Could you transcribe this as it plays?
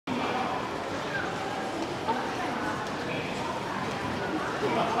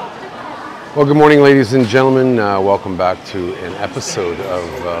Well, good morning, ladies and gentlemen. Welcome back to an episode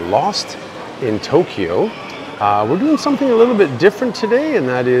of Lost in Tokyo. We're doing something a little bit different today, and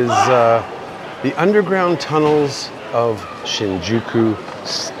that is the underground tunnels of Shinjuku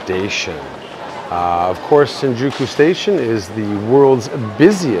Station. Of course, Shinjuku Station is the world's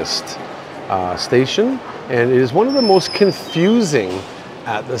busiest station, and it is one of the most confusing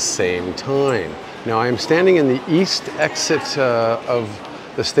at the same time. Now, I am standing in the east exit of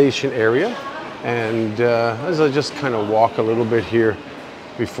the station area, and as I just kind of walk a little bit here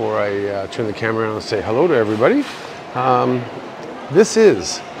before I turn the camera around and say hello to everybody, this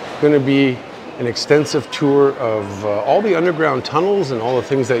is going to be an extensive tour of all the underground tunnels and all the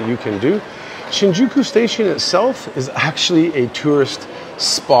things that you can do. Shinjuku Station itself is actually a tourist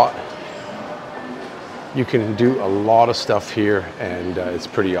spot. You can do a lot of stuff here, and it's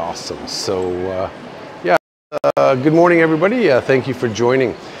pretty awesome. So good morning, everybody. Thank you for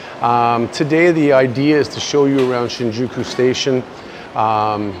joining. Today the idea is to show you around Shinjuku Station.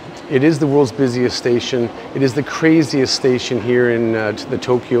 It is the world's busiest station. It is the craziest station here in the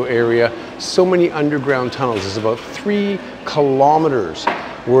Tokyo area. So many underground tunnels. There's about 3 kilometers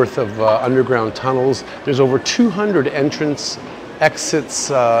worth of underground tunnels. There's over 200 exits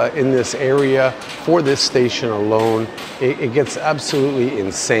in this area for this station alone. It gets absolutely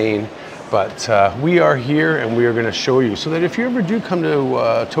insane. But we are here, and we are going to show you, so that if you ever do come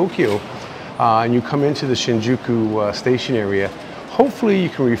to Tokyo and you come into the Shinjuku Station area, hopefully you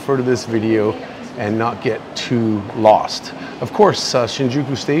can refer to this video and not get too lost. Of course,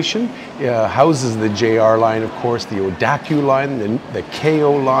 Shinjuku Station houses the JR line, of course, the Odakyu line, the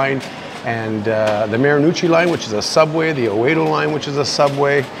Keio line, and the Marunouchi line, which is a subway, the Oedo line, which is a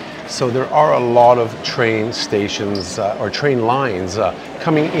subway. So there are a lot of train stations or train lines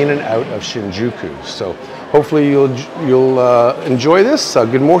coming in and out of Shinjuku. So hopefully you'll enjoy this.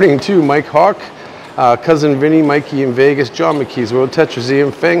 Good morning to Mike Hawk, Cousin Vinny, Mikey in Vegas, John McKee's World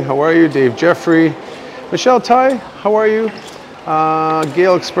Tetrazium, Feng, how are you? Dave Jeffrey, Michelle Tai, how are you?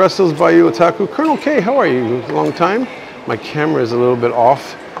 Gail Expressos, Bayou Otaku, Colonel K, how are you? Long time. My camera is a little bit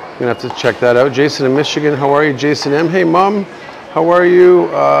off. I'm gonna have to check that out. Jason in Michigan, how are you? Jason M, hey Mom. How are you?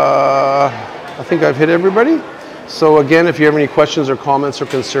 I think I've hit everybody. So again, if you have any questions or comments or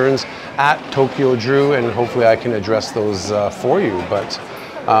concerns, at Tokyo Drew, and hopefully I can address those for you. But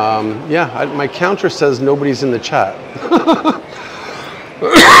my counter says nobody's in the chat.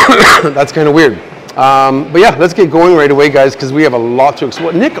 That's kind of weird. But yeah, let's get going right away, guys, because we have a lot to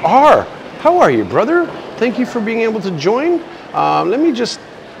explore. Nick R, how are you, brother? Thank you for being able to join. Let me just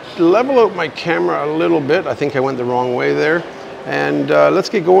level out my camera a little bit. I think I went the wrong way there. And let's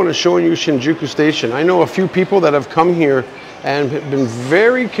get going and showing you Shinjuku Station. I know a few people that have come here and have been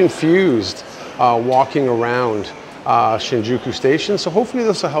very confused walking around Shinjuku Station. So hopefully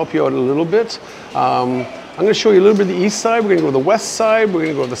this will help you out a little bit. I'm going to show you a little bit of the east side. We're going to go to the west side. We're going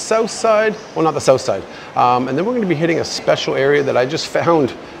to go to the south side. Well, not the south side. And then we're going to be hitting a special area that I just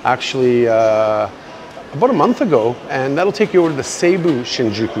found actually about a month ago, and that'll take you over to the Seibu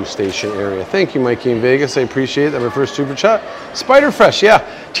Shinjuku Station area. Thank you, Mikey in Vegas. I appreciate that. My first super chat. Spider Fresh, yeah.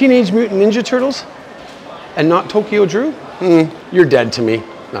 Teenage Mutant Ninja Turtles and not Tokyo Drew? You're dead to me.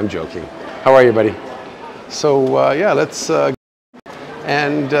 No, I'm joking. How are you, buddy? So, yeah, let's... of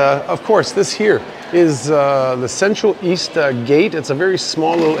course, this here is the Central East Gate. It's a very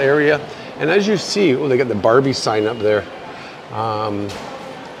small little area. And as you see, oh, they got the Barbie sign up there.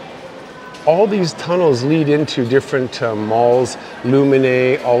 All these tunnels lead into different malls,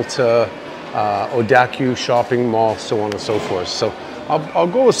 Lumine, Ulta, Odakyu shopping mall, so on and so forth. So I'll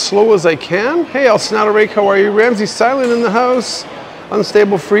go as slow as I can. Hey, Alsnatterake, how are you? Ramsey Silent in the house.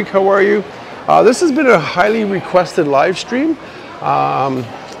 Unstable Freak, how are you? This has been a highly requested live stream.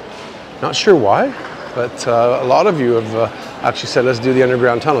 Not sure why, but a lot of you have actually said, let's do the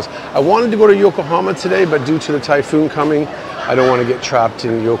underground tunnels. I wanted to go to Yokohama today, but due to the typhoon coming, I don't want to get trapped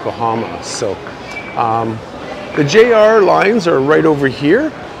in Yokohama. So the JR lines are right over here.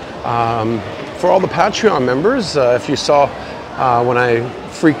 For all the Patreon members, if you saw when I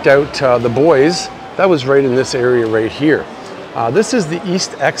freaked out the boys, that was right in this area right here. This is the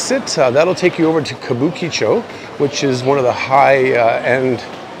east exit. That'll take you over to Kabukicho, which is one of the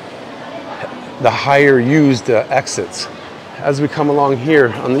higher used exits. As we come along here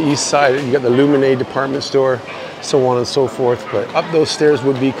on the east side, you got the Lumine department store, so on and so forth. But up those stairs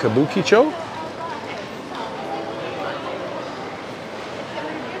would be Kabukicho.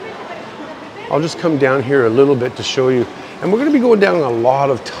 I'll just come down here a little bit to show you. And we're going to be going down a lot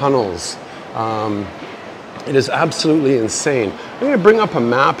of tunnels. It is absolutely insane. I'm going to bring up a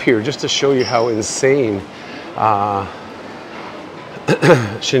map here just to show you how insane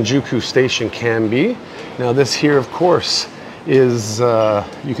Shinjuku Station can be. Now this here, of course, is,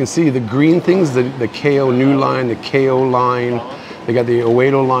 you can see the green things, the KO new line, the KO line. They got the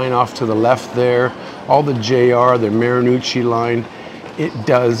Uedo line off to the left there. All the JR, the Marinucci line. It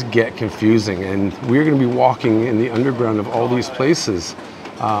does get confusing, and we're going to be walking in the underground of all these places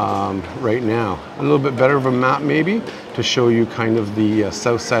right now. A little bit better of a map maybe to show you kind of the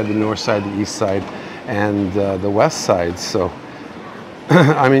south side, the north side, the east side, and the west side. So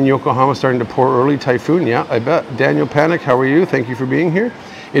I'm in Yokohama, starting to pour early. Typhoon, yeah, I bet. Daniel Panic, how are you? Thank you for being here.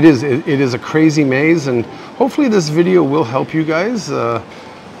 It is a crazy maze, and hopefully this video will help you guys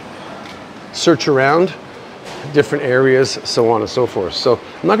search around different areas, so on and so forth. So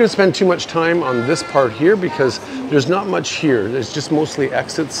I'm not going to spend too much time on this part here because there's not much here. There's just mostly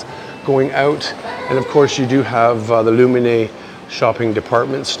exits going out, and of course you do have the Lumine shopping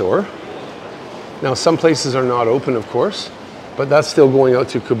department store. Now some places are not open, of course, but that's still going out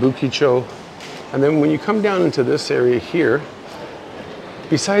to Kabukicho. And then when you come down into this area here,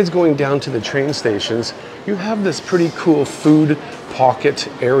 besides going down to the train stations, you have this pretty cool food pocket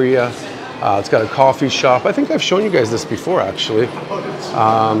area. It's got a coffee shop. I think I've shown you guys this before, actually.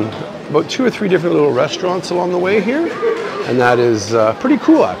 About 2 or 3 different little restaurants along the way here, and that is pretty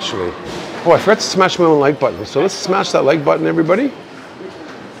cool, actually. Oh, I forgot to smash my own like button, so let's smash that like button, everybody.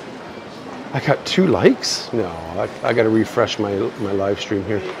 I got 2 likes? No, I got to refresh my live stream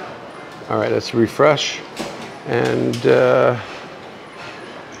here. All right, let's refresh, and we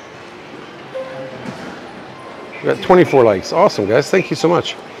got 24 likes. Awesome, guys. Thank you so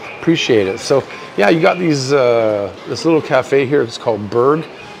much. Appreciate it. So yeah, you got these this little cafe here. It's called Berg,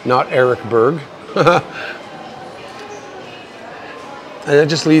 not Eric Berg. And that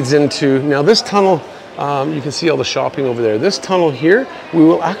just leads into, now this tunnel, you can see all the shopping over there. This tunnel here, we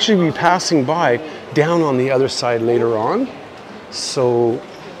will actually be passing by down on the other side later on. So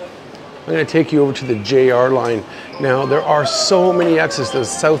I'm going to take you over to the JR line. Now there are so many exits. There's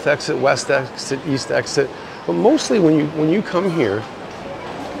south exit, west exit, east exit. But mostly when you come here,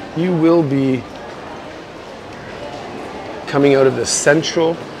 you will be coming out of the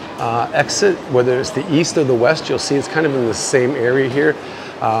central exit, whether it's the east or the west. You'll see it's kind of in the same area here.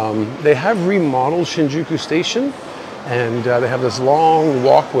 They have remodeled Shinjuku Station, and they have this long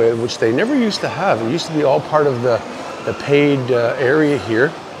walkway, which they never used to have. It used to be all part of the paid area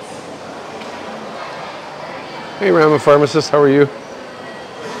here. Hey, Rama Pharmacist, how are you?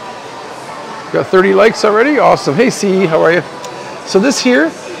 Got 30 likes already? Awesome. Hey, C, how are you? So this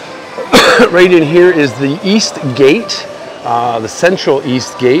here, right in here is the east gate, the central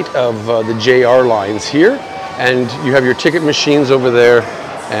east gate of the JR lines here. And you have your ticket machines over there.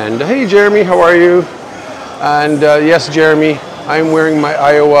 And hey, Jeremy, how are you? And yes, Jeremy, I'm wearing my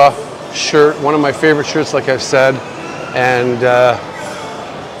Iowa shirt, one of my favorite shirts, like I've said. And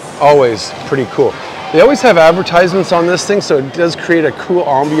always pretty cool. They always have advertisements on this thing, so it does create a cool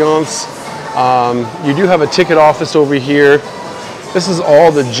ambiance. You do have a ticket office over here. This is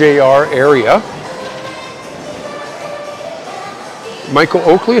all the JR area. Michael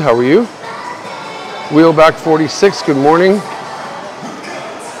Oakley, how are you? Wheelback 46, good morning.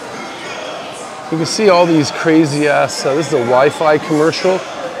 You can see all these crazy ass, this is a Wi-Fi commercial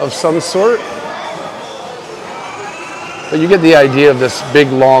of some sort. But you get the idea of this big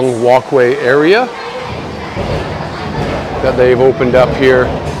long walkway area that they've opened up here.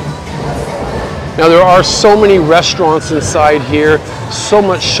 Now there are so many restaurants inside here, so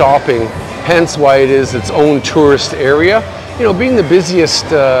much shopping, hence why it is its own tourist area. You know, being the busiest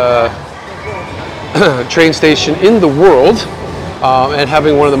train station in the world and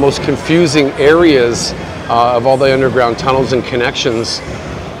having one of the most confusing areas of all the underground tunnels and connections.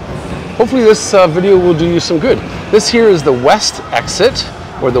 Hopefully this video will do you some good. This here is the west exit,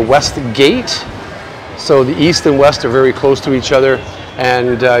 or the west gate. So the east and west are very close to each other.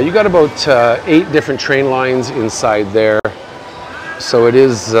 And you got about 8 different train lines inside there. So it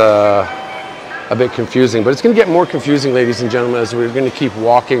is a bit confusing, but it's going to get more confusing, ladies and gentlemen, as we're going to keep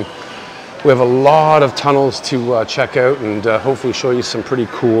walking. We have a lot of tunnels to check out, and hopefully show you some pretty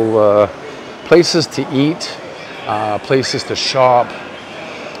cool places to eat, places to shop,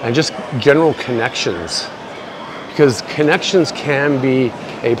 and just general connections. Because connections can be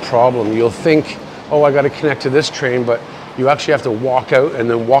a problem. You'll think, oh, I got to connect to this train, but you actually have to walk out and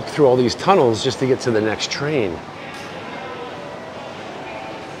then walk through all these tunnels just to get to the next train.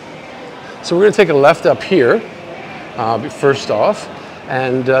 So we're going to take a left up here, first off,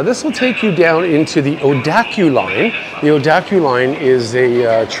 and this will take you down into the Odaku line. The Odaku line is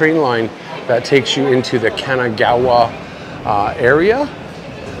a train line that takes you into the Kanagawa area.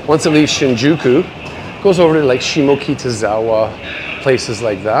 Once it leaves Shinjuku, it goes over to like Shimokitazawa, places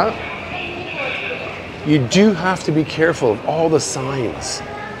like that. You do have to be careful of all the signs.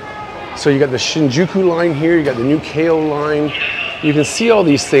 So you got the Shinjuku line here, you got the new Keio line. You can see all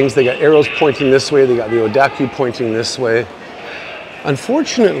these things. They got arrows pointing this way, they got the Odaku pointing this way.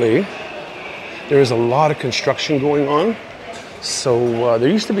 Unfortunately, there's a lot of construction going on. So there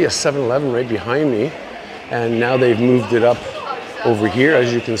used to be a 7-Eleven right behind me, and now they've moved it up over here,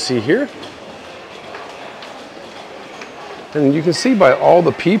 as you can see here. And you can see by all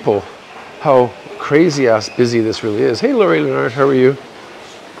the people how crazy ass busy this really is. Hey Laurie Leonard, how are you?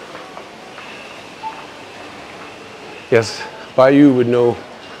 Yes, Bayou would know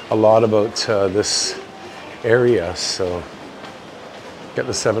a lot about this area, so get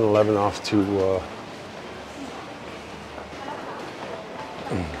the 7-Eleven off to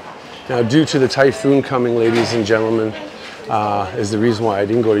now, due to the typhoon coming, ladies and gentlemen, is the reason why I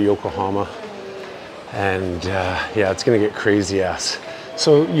didn't go to Yokohama. And yeah, it's gonna get crazy ass.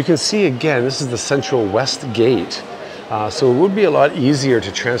 So you can see again, this is the Central West Gate. So it would be a lot easier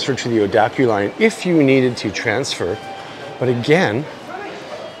to transfer to the Odaku line if you needed to transfer. But again,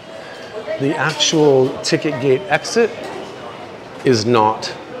 the actual ticket gate exit is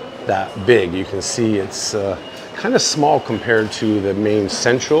not that big. You can see it's kind of small compared to the main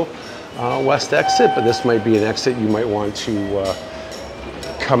Central West exit, but this might be an exit you might want to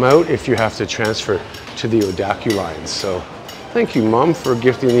come out if you have to transfer to the Odaku line. So thank you, Mom, for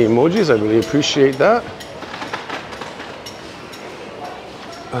gifting the emojis. I really appreciate that.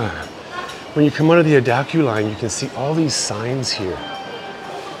 When you come out of the Odaku line, you can see all these signs here.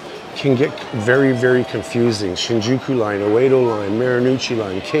 Can get very, very confusing. Shinjuku line, Uedo line, Marunouchi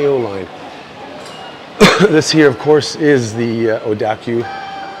line, Keio line. This here, of course, is the Odaku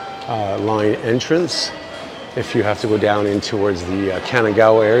line entrance. If you have to go down in towards the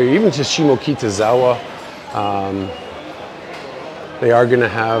Kanagawa area, even to Shimokitazawa, they are going to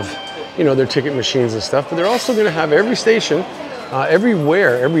have, you know, their ticket machines and stuff, but they're also going to have every station,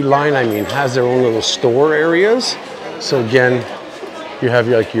 everywhere, every line, I mean, has their own little store areas. So again, you have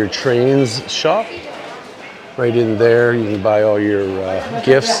like your trains shop right in there. You can buy all your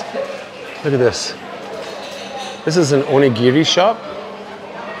gifts. Look at this. This is an onigiri shop.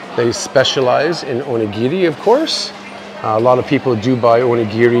 They specialize in onigiri, of course. A lot of people do buy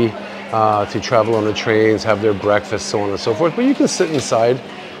onigiri to travel on the trains, have their breakfast, so on and so forth. But you can sit inside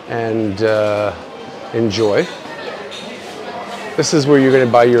and enjoy. This is where you're going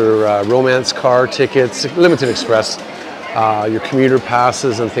to buy your romance car tickets, limited express, your commuter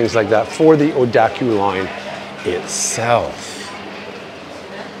passes and things like that for the Odaku line itself.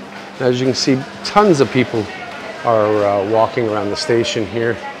 As you can see, tons of people are walking around the station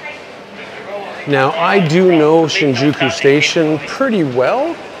here. Now, I do know Shinjuku Station pretty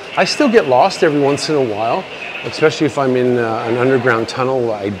well. I still get lost every once in a while, especially if I'm in an underground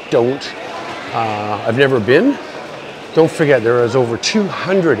tunnel I've never been. Don't forget, there is over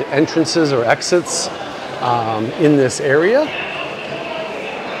 200 entrances or exits in this area.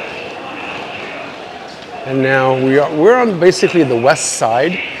 And now we're on basically the west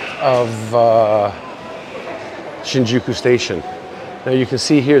side of Shinjuku Station. Now you can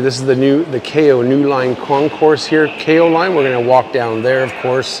see here, this is the Keio new line concourse here. Keio line, we're going to walk down there, of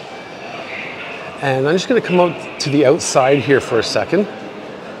course. And I'm just going to come out to the outside here for a second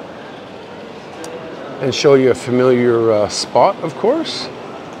and show you a familiar spot, of course.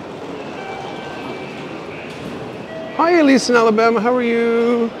 Hi, Elise in Alabama, how are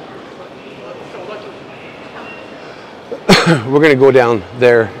you? We're going to go down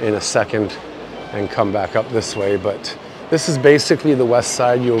there in a second and come back up this way, but this is basically the west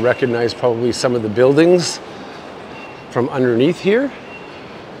side. You'll recognize probably some of the buildings from underneath here.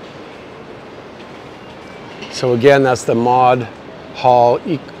 So again, that's the Mod Hall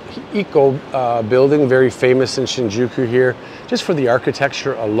Eco building, very famous in Shinjuku here, just for the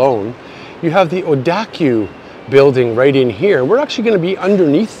architecture alone. You have the Odaku building right in here. We're actually going to be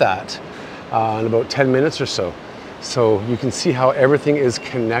underneath that in about 10 minutes or so. So you can see how everything is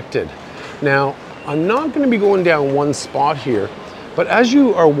connected. Now, I'm not going to be going down one spot here, but as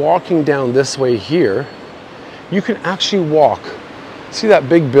you are walking down this way here, you can actually walk. See that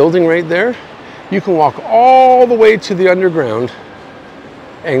big building right there? You can walk all the way to the underground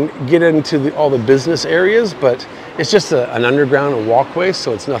and get into all the business areas, but it's just an underground walkway,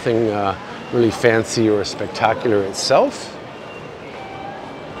 so it's nothing really fancy or spectacular itself.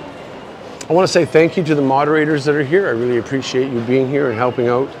 I want to say thank you to the moderators that are here. I really appreciate you being here and helping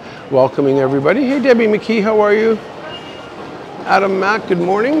out, welcoming everybody. Hey, Debbie McKee, how are you? Adam Mack, good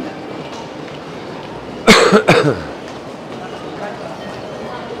morning.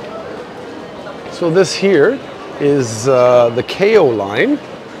 So this here is the KO line,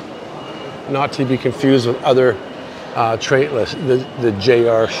 not to be confused with other train lists, the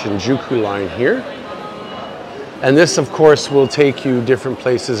JR Shinjuku line here. And this, of course, will take you different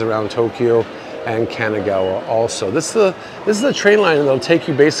places around Tokyo and Kanagawa also. This is the train line that'll take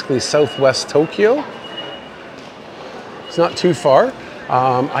you basically southwest Tokyo. It's not too far.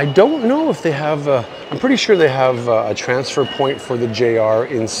 I don't know if they have, I'm pretty sure they have a transfer point for the JR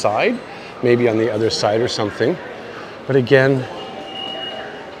inside, maybe on the other side or something. But again,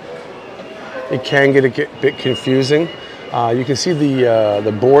 it can get a bit confusing. You can see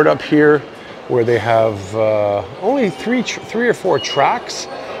the board up here where they have only three or four tracks,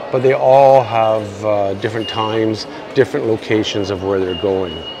 but they all have different times, different locations of where they're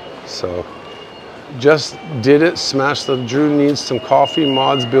going. So just did it, smashed the Drew needs some coffee,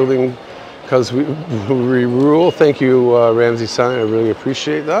 mods building because we rule. Thank you, Ramsey-san, I really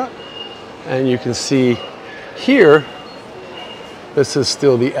appreciate that. And you can see here, this is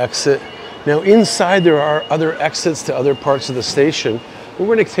still the exit. Now inside there are other exits to other parts of the station. We're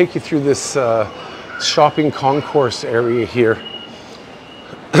going to take you through this shopping concourse area here.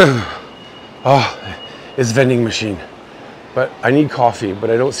 Oh, it's vending machine. But I need coffee, but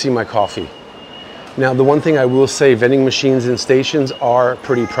I don't see my coffee. Now the one thing I will say, vending machines in stations are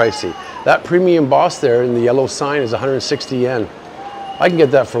pretty pricey. That premium boss there in the yellow sign is 160 yen. I can get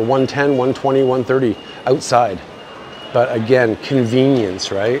that for 110, 120, 130 outside. But again,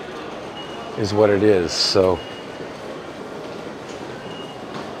 convenience, right, is what it is. So,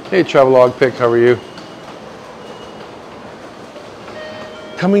 hey Travelog Pick, how are you?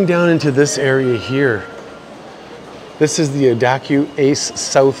 Coming down into this area here, this is the Odakyu Ace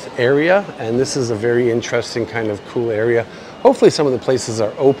South area, and this is a very interesting kind of cool area. Hopefully some of the places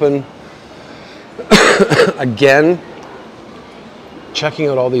are open. Again, checking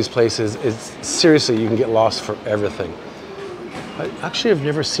out all these places, it's seriously, you can get lost for everything. Actually, I've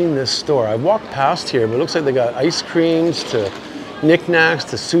never seen this store. I've walked past here, but it looks like they got ice creams to knickknacks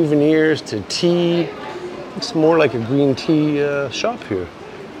to souvenirs to tea. Looks more like a green tea shop here,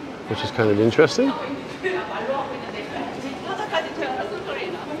 which is kind of interesting.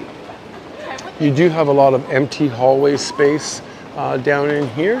 You do have a lot of empty hallway space down in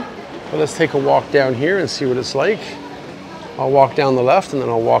here. But let's take a walk down here and see what it's like. I'll walk down the left and then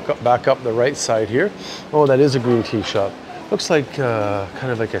I'll walk back up the right side here. Oh, that is a green tea shop. Looks like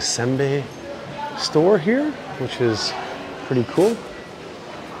kind of like a senbei store here, which is pretty cool.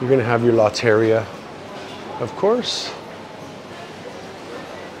 You're gonna have your Lotteria, of course.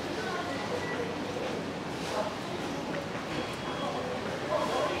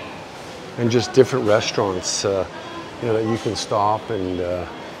 And just different restaurants, you know, that you can stop and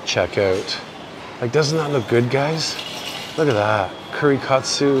check out. Like, doesn't that look good, guys? Look at that, curry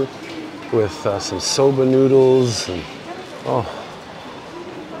katsu with some soba noodles and oh,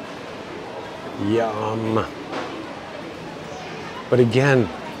 yum. But again,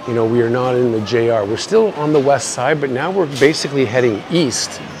 you know, we are not in the JR. We're still on the west side, but now we're basically heading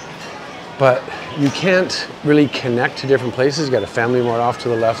east. But you can't really connect to different places. You got a Family Mart off to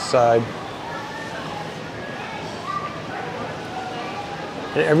the left side.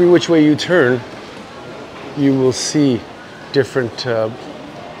 And every which way you turn, you will see different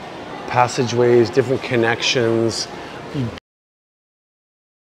passageways, different connections.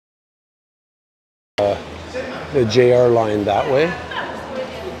 The JR line that way.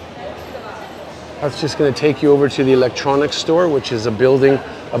 That's just going to take you over to the electronics store, which is a building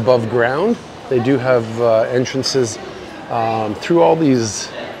above ground. They do have entrances through all these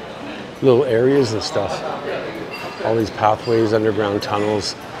little areas and stuff. All these pathways, underground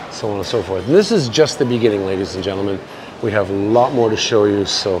tunnels, so on and so forth. And this is just the beginning, ladies and gentlemen. We have a lot more to show you,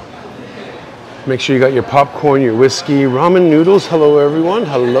 so make sure you got your popcorn, your whiskey, ramen noodles. Hello, everyone.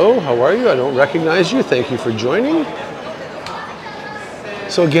 Hello, how are you? I don't recognize you. Thank you for joining.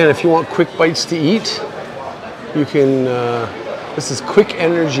 So again, if you want quick bites to eat, you can, this is Quick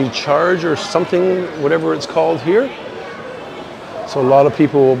Energy Charge or something, whatever it's called here. So a lot of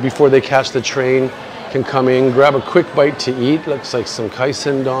people, before they catch the train, can come in, grab a quick bite to eat. Looks like some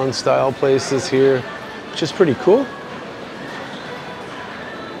Kaisendon style places here, which is pretty cool.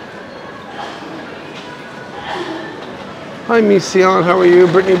 Hi Mission, how are you?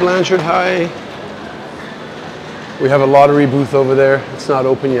 Brittany Blanchard, hi. We have a lottery booth over there. It's not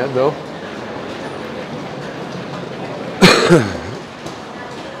open yet though.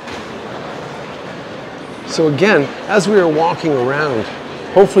 So again, as we are walking around,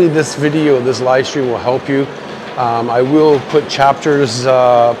 hopefully this video, this live stream will help you. I will put chapters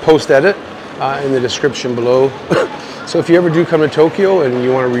post-edit in the description below. So if you ever do come to Tokyo and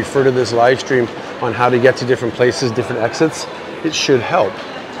you want to refer to this live stream on how to get to different places, different exits, it should help.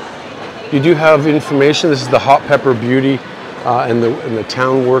 You do have information. This is the Hot Pepper Beauty and the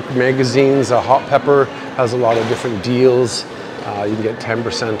Town Work magazines. Hot Pepper has a lot of different deals. You can get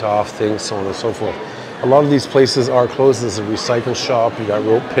 10% off things, so on and so forth. A lot of these places are closed. There's a recycle shop. You got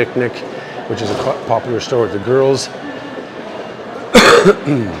Rope Picnic, which is a popular store with the girls.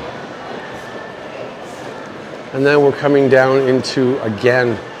 And then we're coming down into,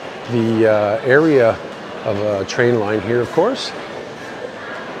 again, the area of a train line here, of course.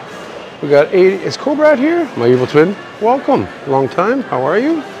 We got is Cobra out here? My evil twin. Welcome. Long time. How are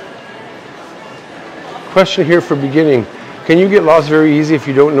you? Question here for beginning. Can you get lost very easy if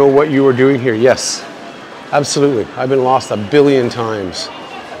you don't know what you are doing here? Yes, absolutely. I've been lost a billion times.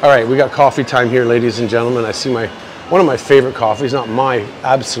 All right, we got coffee time here, ladies and gentlemen. I see one of my favorite coffees, not my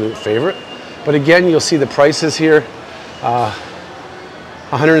absolute favorite. But again, you'll see the prices here.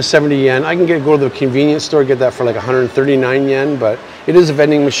 170 yen. I can go to the convenience store, get that for like 139 yen, but it is a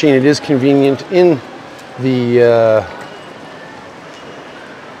vending machine. It is convenient in the,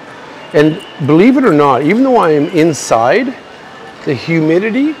 and believe it or not, even though I am inside, the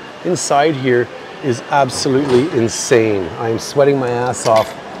humidity inside here is absolutely insane. I am sweating my ass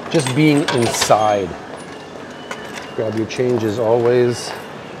off just being inside. Grab your change as always.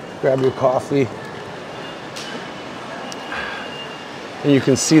 Grab your coffee. And you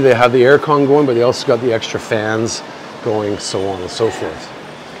can see they have the aircon going, but they also got the extra fans going, so on and so forth.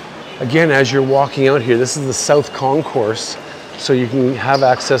 Again, as you're walking out here, this is the South Concourse, so you can have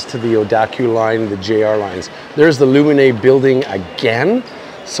access to the Odaku line, the JR lines. There's the Lumine building again,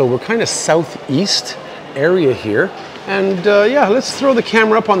 so we're kind of southeast area here. And yeah, let's throw the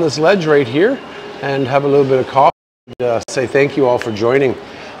camera up on this ledge right here and have a little bit of coffee and say thank you all for joining.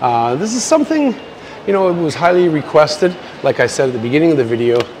 This is something, you know, it was highly requested, like I said at the beginning of the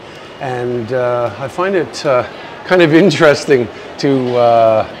video, and I find it kind of interesting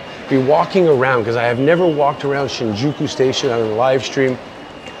to be walking around, because I have never walked around Shinjuku Station on a live stream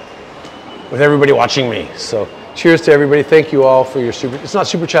with everybody watching me. So cheers to everybody. Thank you all for your it's not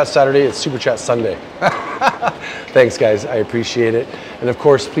Super Chat Saturday, it's Super Chat Sunday. Thanks guys, I appreciate it. And of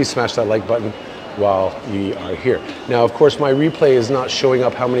course, please smash that like button while you are here. Now, of course, my replay is not showing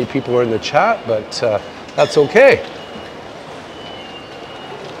up how many people are in the chat, but that's okay.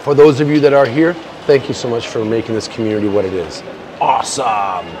 For those of you that are here, thank you so much for making this community what it is.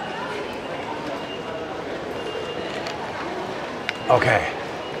 Awesome. Okay.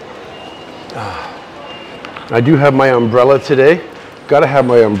 I do have my umbrella today. Gotta have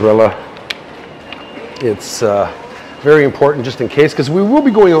my umbrella. It's very important just in case, because we will be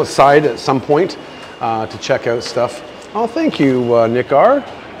going outside at some point to check out stuff. Oh, thank you, Nick R.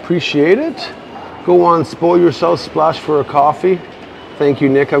 Appreciate it. Go on, spoil yourself, splash for a coffee. Thank you,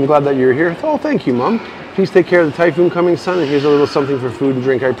 Nick. I'm glad that you're here. Oh, thank you, Mom. Please take care of the typhoon coming, son. And here's a little something for food and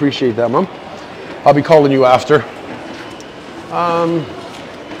drink. I appreciate that, Mom. I'll be calling you after.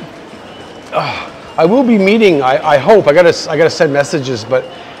 I will be meeting, I hope, I gotta send messages, but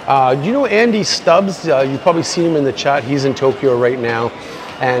do you know Andy Stubbs? You've probably seen him in the chat. He's in Tokyo right now.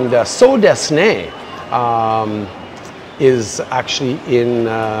 And So Desne is actually in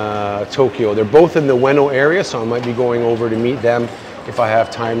Tokyo. They're both in the Ueno area, so I might be going over to meet them if I have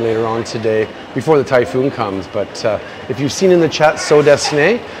time later on today, before the typhoon comes. But if you've seen in the chat So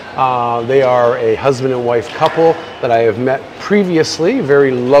Desne, they are a husband and wife couple that I have met previously,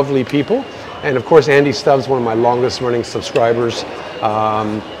 very lovely people. And of course, Andy Stubbs, one of my longest running subscribers.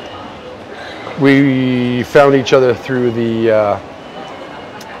 We found each other through the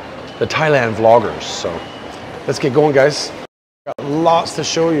Thailand vloggers. So let's get going, guys. Got lots to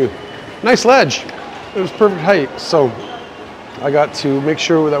show you. Nice ledge. It was perfect height. So I got to make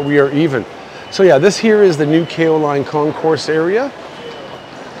sure that we are even. So yeah, this here is the new KO Line concourse area.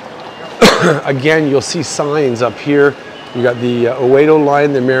 Again, you'll see signs up here. You got the Uedo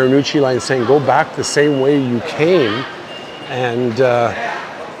line, the Marunouchi line saying go back the same way you came. And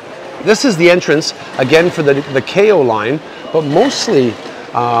this is the entrance, again, for the KO line, but mostly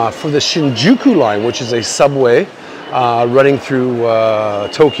for the Shinjuku line, which is a subway running through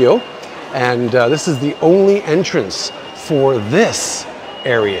Tokyo. And this is the only entrance for this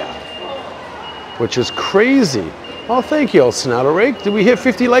area, which is crazy. Oh, thank you, El Sonato Rake. Did we hit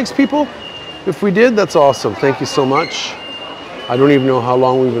 50 likes, people? If we did, that's awesome. Thank you so much. I don't even know how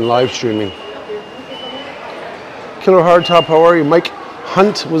long we've been live streaming. Killer Hardtop, how are you? Mike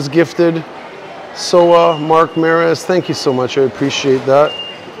Hunt was gifted. Soa, Mark Maris, thank you so much. I appreciate that.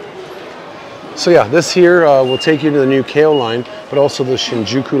 So yeah, this here will take you to the new KO line. but also the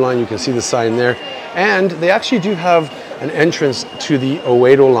Shinjuku line. You can see the sign there. And they actually do have an entrance to the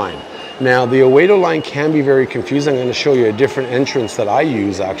Oedo line. Now, the Oedo line can be very confusing. I'm going to show you a different entrance that I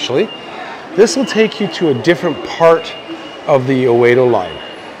use, actually. This will take you to a different part of the Oedo line.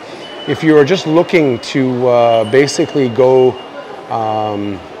 If you are just looking to basically go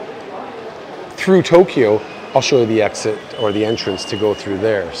through Tokyo, I'll show you the exit or the entrance to go through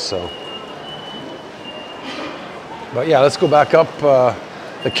there. So, but yeah, let's go back up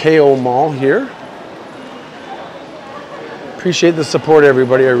the KO Mall here. Appreciate the support,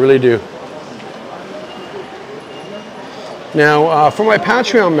 everybody. I really do. Now, for my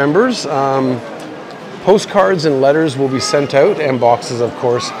Patreon members, postcards and letters will be sent out, and boxes, of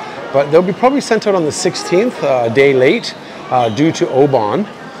course, but they'll be probably sent out on the 16th, a day late, due to Oban.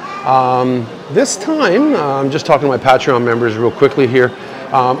 This time, I'm just talking to my Patreon members real quickly here.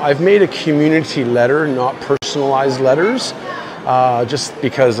 I've made a community letter, not personalized letters, just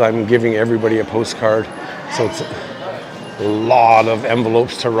because I'm giving everybody a postcard. So it's a lot of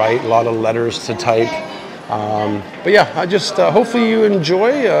envelopes to write, a lot of letters to type. But yeah, I just hopefully you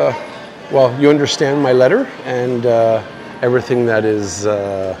enjoy, well, you understand my letter and everything that is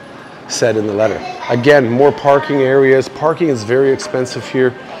said in the letter. Again, more parking areas. Parking is very expensive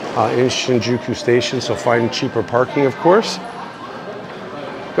here in Shinjuku Station, so find cheaper parking, of course.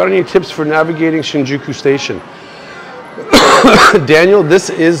 Got any tips for navigating Shinjuku Station? Daniel, this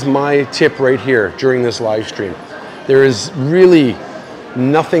is my tip right here during this live stream. There is really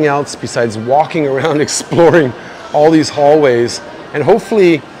nothing else besides walking around exploring all these hallways, and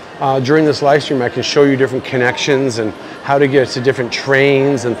hopefully during this live stream I can show you different connections and how to get to different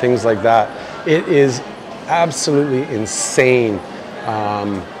trains and things like that. It is absolutely insane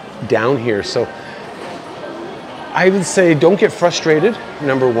down here, so I would say don't get frustrated,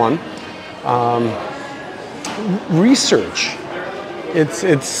 number one. Research.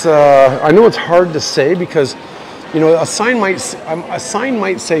 I know it's hard to say because, you know, a sign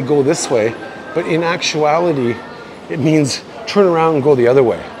might say go this way, but in actuality, it means turn around and go the other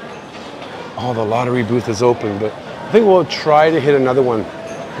way. Oh, the lottery booth is open, but I think we'll try to hit another one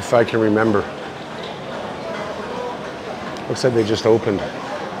if I can remember. Looks like they just opened.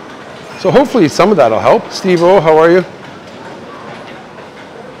 So hopefully some of that'll help. Steve O, how are you?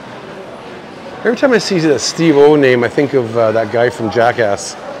 Every time I see the Steve O name, I think of that guy from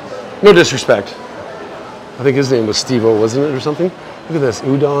Jackass. No disrespect. I think his name was Steve-O, wasn't it, or something? Look at this,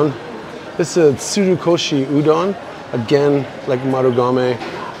 udon. This is Tsurukoshi udon. Again, like Marugame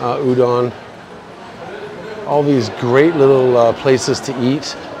udon. All these great little places to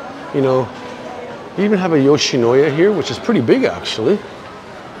eat. You know, you even have a Yoshinoya here, which is pretty big, actually.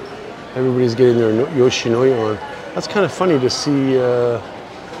 Everybody's getting their Yoshinoya on. That's kind of funny to see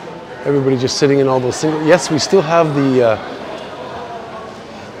everybody just sitting in all those single. Yes, we still have the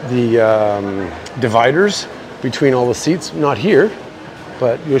dividers between all the seats. Not here,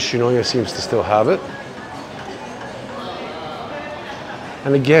 but Yoshinoya seems to still have it.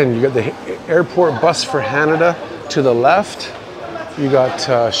 And again, you got the airport bus for Haneda to the left. You got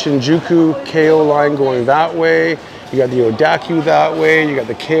Shinjuku KO line going that way. You got the Odaku that way. You got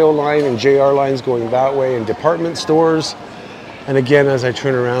the KO line and JR lines going that way, and department stores. And again, as I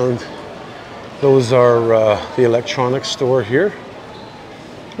turn around, those are the electronics store here.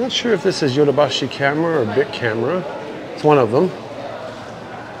 Not sure if this is Yodobashi camera or Bic camera. It's one of them.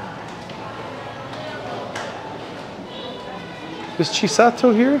 Is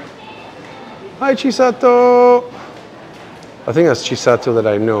Chisato here? Hi, Chisato. I think that's Chisato that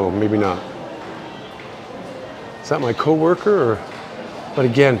I know, maybe not. Is that my coworker? Or? But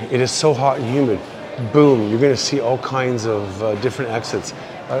again, it is so hot and humid. Boom, you're gonna see all kinds of different exits.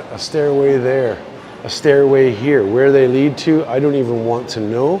 A stairway there, a stairway here. Where they lead to, I don't even want to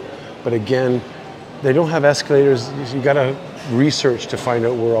know. But again, they don't have escalators. You gotta research to find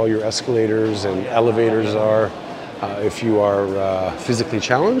out where all your escalators and elevators are if you are physically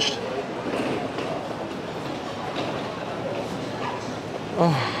challenged.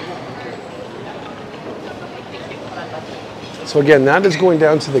 Oh. So again, that is going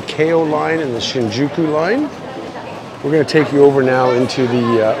down to the Keio line and the Shinjuku line. We're going to take you over now into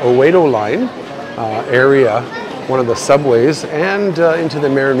the Oedo line area, one of the subways, and into the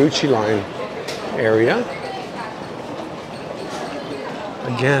Marunouchi line area.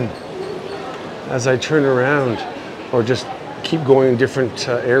 Again, as I turn around, or just keep going in different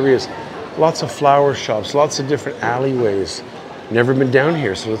areas, lots of flower shops, lots of different alleyways. Never been down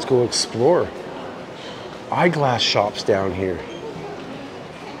here, so let's go explore. Eyeglass shops down here.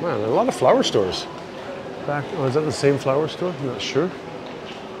 Man, a lot of flower stores. Oh, is that the same flower store? I'm not sure.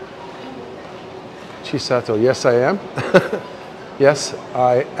 Chisato, yes I am. Yes,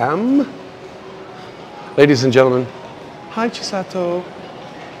 I am. Ladies and gentlemen, hi Chisato.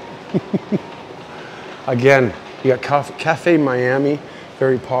 Again, you got Cafe Miami,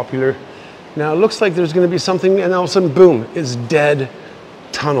 very popular. Now it looks like there's going to be something, and all of a sudden, boom, it's dead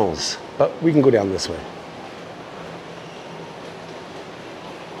tunnels. But we can go down this way.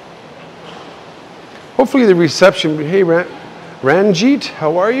 Hopefully the reception, hey Ranjit,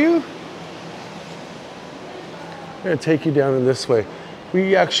 how are you? I'm going to take you down in this way.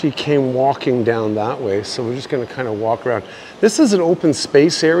 We actually came walking down that way, so we're just going to kind of walk around. This is an open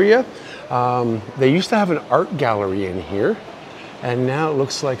space area. They used to have an art gallery in here, and now it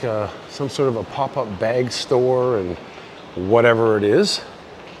looks like some sort of a pop-up bag store and whatever it is.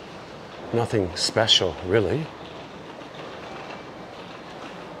 Nothing special, really.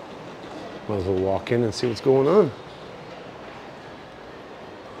 Might as well walk in and see what's going on.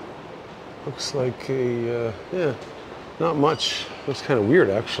 Looks like yeah, not much. Looks kind of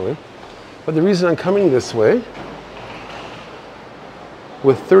weird, actually. But the reason I'm coming this way,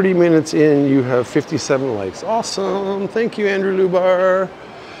 with 30 minutes in, you have 57 likes. Awesome. Thank you, Andrew Lubar.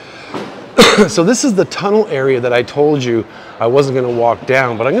 So this is the tunnel area that I told you I wasn't going to walk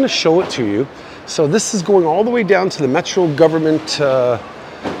down, but I'm going to show it to you. So this is going all the way down to the Metro government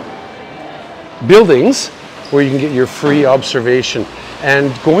buildings where you can get your free observation.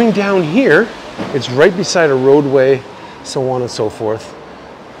 And going down here, it's right beside a roadway, so on and so forth.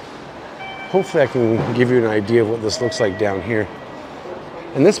 Hopefully I can give you an idea of what this looks like down here.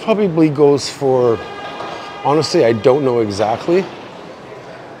 And this probably goes for, honestly, I don't know exactly.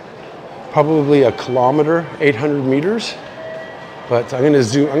 Probably a kilometer, 800 meters. But I'm going to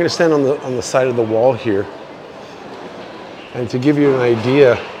zoom, I'm going to stand on the side of the wall here. And to give you an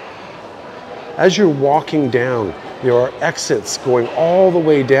idea, as you're walking down, there are exits going all the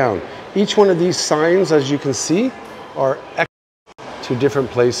way down. Each one of these signs, as you can see, are exits to different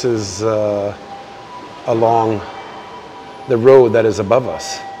places along the road that is above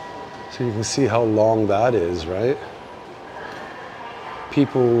us. So you can see how long that is, right?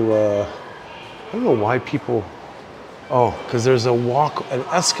 People, I don't know why people, oh, because there's an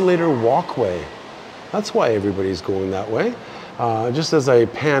escalator walkway. That's why everybody's going that way. Just as I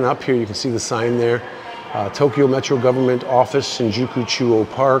pan up here, you can see the sign there. Tokyo Metro Government Office, Shinjuku Chuo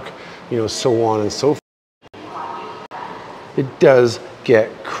Park, you know, so on and so forth. It does get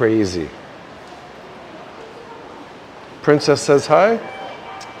crazy. Princess says hi.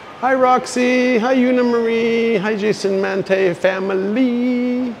 Hi Roxy, hi Una Marie, hi Jason Mante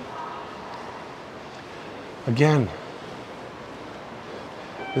family. Again,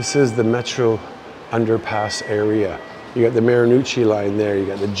 this is the Metro underpass area. You got the Marinucci line there, you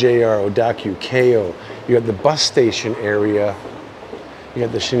got the JR Odakyu Keio, you got the bus station area, you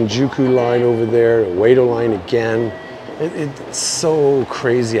got the Shinjuku line over there, the Uedo line again. It's so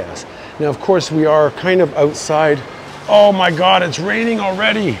crazy ass. Now of course we are kind of outside. Oh my God, it's raining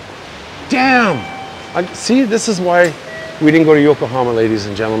already. Damn. See, this is why we didn't go to Yokohama, ladies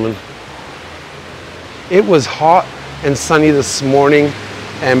and gentlemen. It was hot and sunny this morning,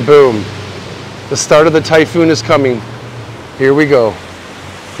 and boom, the start of the typhoon is coming. Here we go.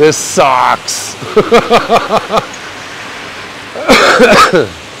 This sucks.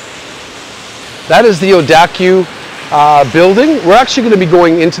 That is the Odakyu building. We're actually going to be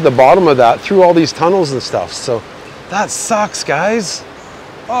going into the bottom of that through all these tunnels and stuff. So that sucks, guys.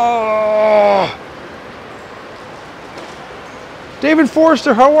 Oh. David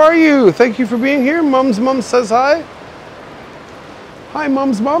Forrester, how are you? Thank you for being here. Mum's mum says hi. Hi,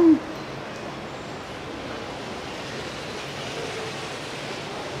 Mum's mum.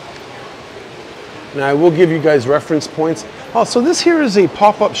 Now I will give you guys reference points. Oh, so this here is a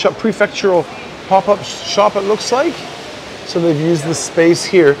pop-up shop, prefectural pop-up shop, it looks like. So they've used this space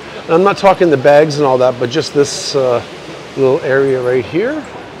here. And I'm not talking the bags and all that, but just this little area right here.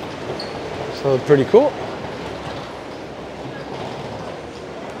 So pretty cool.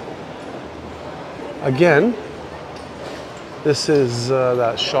 Again, this is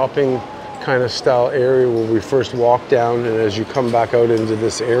that shopping kind of style area where we first walked down, and as you come back out into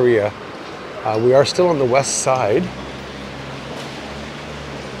this area, we are still on the west side.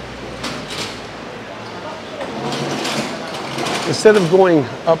 Instead of going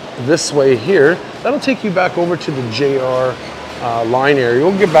up this way here, that'll take you back over to the JR line area.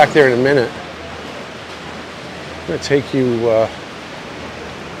 We'll get back there in a minute. I'm going to take you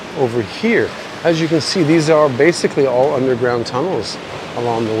over here. As you can see, these are basically all underground tunnels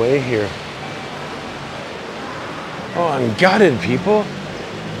along the way here. Oh, I'm gutted, people.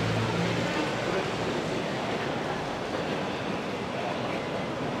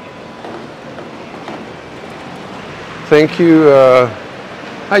 thank you.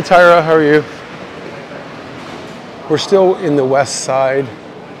 Hi Tyra, how are you? We're still in the west side.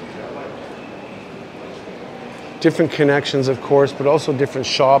 Different connections, of course, but also different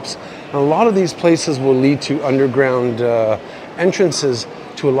shops. And a lot of these places will lead to underground entrances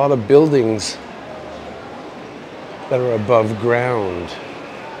to a lot of buildings that are above ground.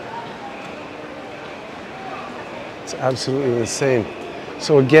 It's absolutely insane.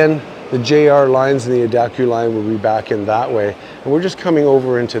 So again, the JR lines and the Odakyu line will be back in that way. And we're just coming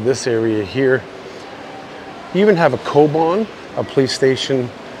over into this area here. You even have a Koban, a police station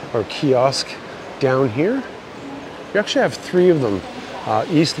or kiosk down here. You actually have 3 of them,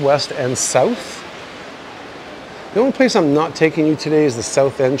 east, west, and south. The only place I'm not taking you today is the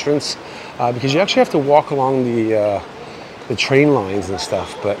south entrance because you actually have to walk along the train lines and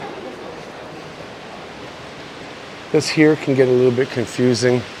stuff. But this here can get a little bit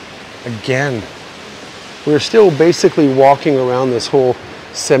confusing. Again, we're still basically walking around this whole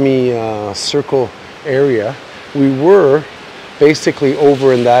semi-circle area. We were basically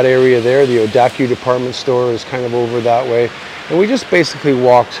over in that area there. The Odakyu department store is kind of over that way. And we just basically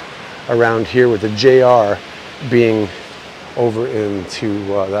walked around here with the JR being over into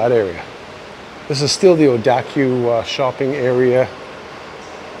that area. This is still the Odakyu shopping area.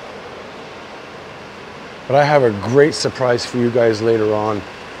 But I have a great surprise for you guys later on.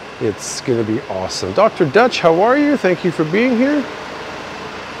 It's gonna be awesome. Dr. Dutch, how are you? Thank you for being here.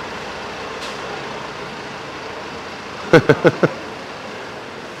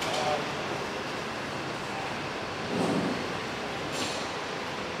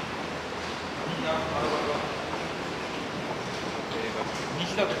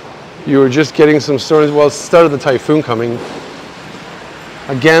 You were just getting some stories. Well, it started the typhoon coming.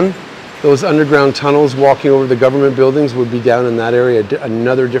 Again, those underground tunnels walking over the government buildings would be down in that area,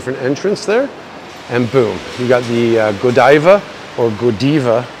 another different entrance there. And boom, you got the Godiva or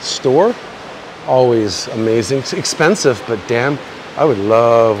Godiva store. Always amazing. It's expensive, but damn, I would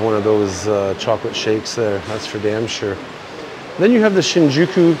love one of those chocolate shakes there. That's for damn sure. Then you have the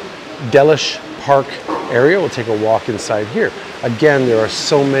Shinjuku Delish Park area. We'll take a walk inside here. Again, there are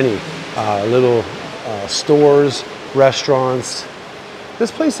so many little stores, restaurants. This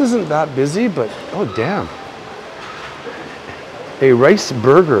place isn't that busy, but oh damn. A rice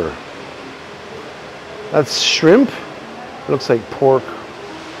burger. That's shrimp. It looks like pork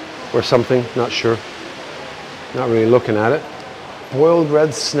or something, not sure. Not really looking at it. Boiled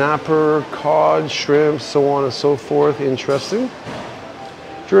red snapper, cod, shrimp, so on and so forth. Interesting.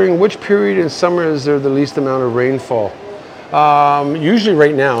 During which period in summer is there the least amount of rainfall? Usually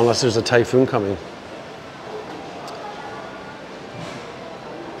right now, unless there's a typhoon coming.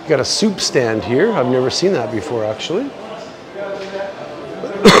 You got a soup stand here. I've never seen that before, actually.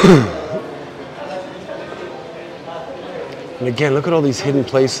 And again, look at all these hidden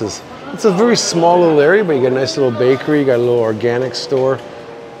places. It's a very small little area, but you got a nice little bakery, you got a little organic store.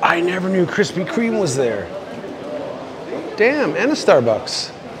 I never knew Krispy Kreme was there. Damn, and a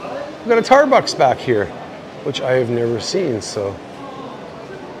Starbucks. We've got a Starbucks back here, which I have never seen, so.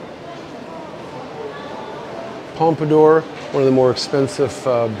 Pompadour, one of the more expensive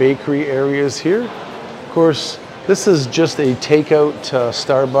bakery areas here. Of course, this is just a takeout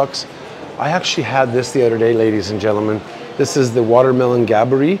Starbucks. I actually had this the other day, ladies and gentlemen. This is the watermelon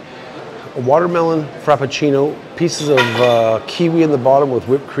gabbery. A watermelon frappuccino, pieces of kiwi in the bottom with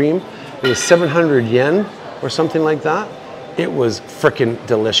whipped cream. It was 700 yen or something like that. It was frickin'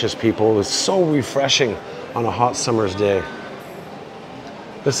 delicious, people. It was so refreshing on a hot summer's day.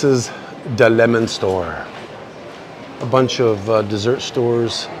 This is the lemon store. A bunch of dessert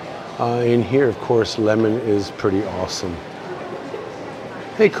stores in here. Of course, lemon is pretty awesome.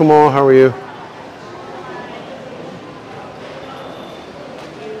 Hey, Kamal, how are you?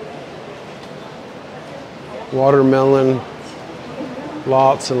 Watermelon,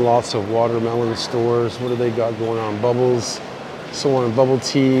 lots and lots of watermelon stores. What do they got going on? Bubbles, so on, bubble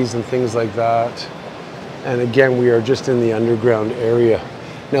teas and things like that. And again, we are just in the underground area.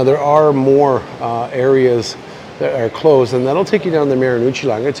 Now there are more areas that are closed, and that'll take you down the Marunouchi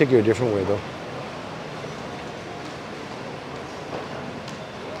line. I'm gonna take you a different way though.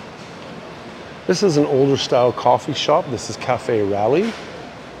 This is an older style coffee shop. This is Cafe Rally.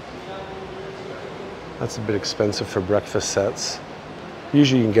 That's a bit expensive for breakfast sets.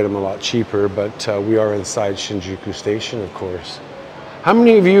 Usually you can get them a lot cheaper, but we are inside Shinjuku Station, of course. How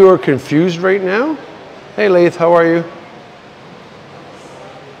many of you are confused right now? Hey Laith, how are you?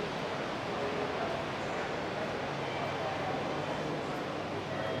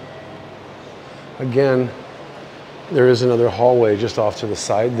 Again, there is another hallway just off to the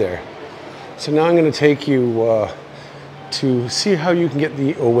side there. So now I'm going to take you to see how you can get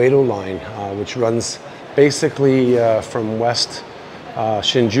the Oedo line, which runs basically from west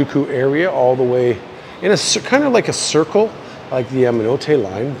Shinjuku area all the way in a kind of like a circle, like the Yamanote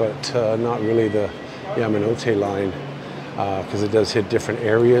line, but not really the Yamanote line, because it does hit different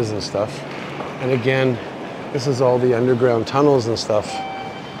areas and stuff. And again, this is all the underground tunnels and stuff.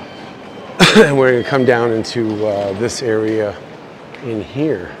 And we're going to come down into this area in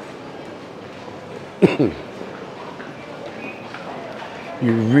here.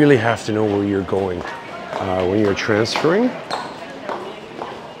 You really have to know where you're going when you're transferring.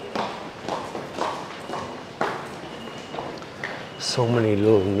 So many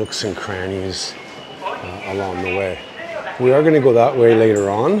little nooks and crannies along the way. We are going to go that way later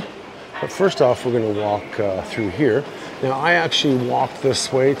on, but first off we're going to walk through here. Now I actually walked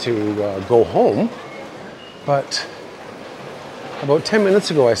this way to go home, but about 10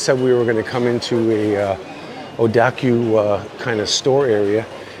 minutes ago I said we were going to come into a Odaku kind of store area,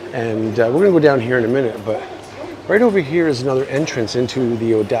 and we're going to go down here in a minute, but right over here is another entrance into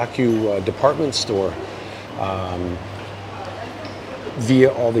the Odaku department store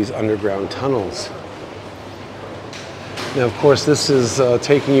via all these underground tunnels. Now of course this is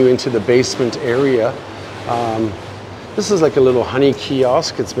taking you into the basement area. This is like a little honey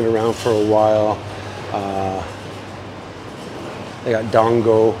kiosk. It's been around for a while. They got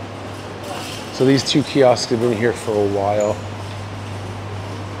Dongo. So these two kiosks have been here for a while.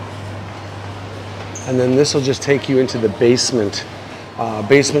 And then this will just take you into the basement.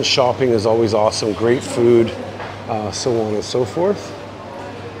 Basement shopping is always awesome. Great food, so on and so forth.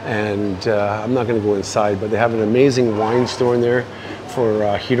 And I'm not going to go inside, but they have an amazing wine store in there for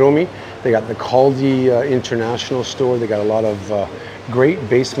Hiromi. They got the Kaldi International store. They got a lot of great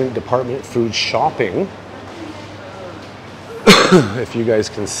basement department food shopping. If you guys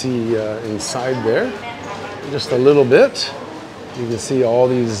can see inside there, just a little bit, you can see all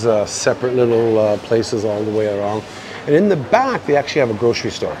these separate little places all the way around. And in the back, they actually have a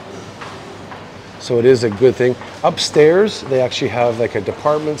grocery store. So it is a good thing. Upstairs, they actually have like a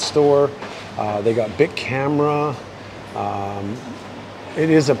department store. They got big camera. It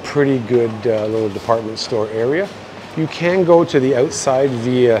is a pretty good little department store area. You can go to the outside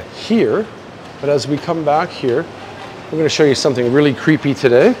via here, but as we come back here, we're going to show you something really creepy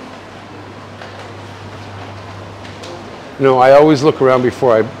today. You know, I always look around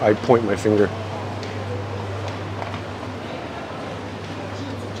before I point my finger.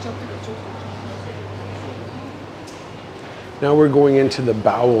 Now we're going into the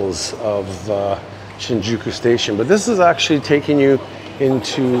bowels of Shinjuku Station, but this is actually taking you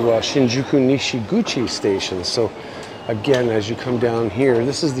into Shinjuku Nishiguchi Station. So again, as you come down here,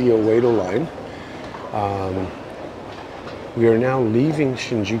 this is the Oedo line. We are now leaving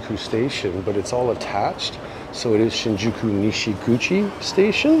Shinjuku Station, but it's all attached. So it is Shinjuku Nishiguchi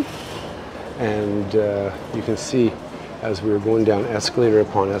Station. And you can see as we're going down escalator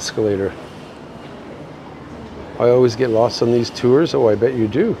upon escalator. I always get lost on these tours. Oh, I bet you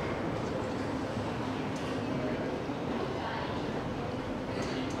do.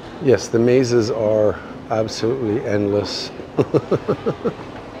 Yes, the mazes are absolutely endless.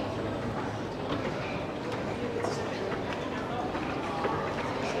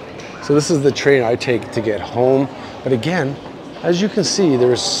 So this is the train I take to get home. But again, as you can see,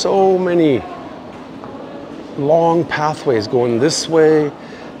 there's so many long pathways going this way,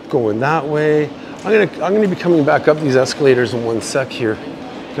 going that way. I'm gonna be coming back up these escalators in one sec here,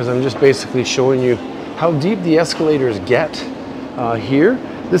 because I'm just basically showing you how deep the escalators get here.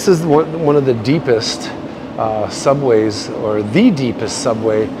 This is one of the deepest subways, or the deepest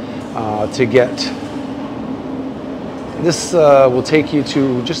subway to get. This will take you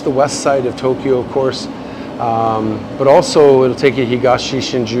to just the west side of Tokyo, of course, but also it'll take you to Higashi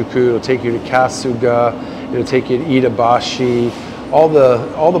Shinjuku, it'll take you to Kasuga, it'll take you to Iidabashi, all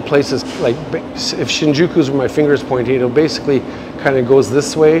the places. Like if Shinjuku's where my finger is pointing, it'll basically kind of goes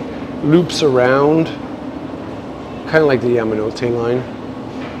this way, loops around, kind of like the Yamanote line.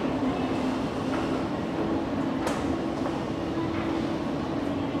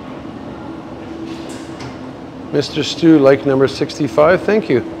 Mr. Stu, like number 65, thank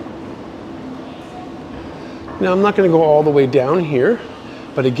you. Now I'm not going to go all the way down here,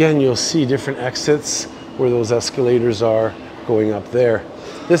 but again you'll see different exits where those escalators are going up there.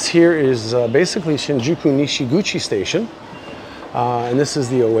 This here is basically Shinjuku Nishiguchi Station, and this is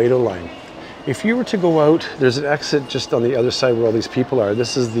the Oedo line. If you were to go out, there's an exit just on the other side where all these people are.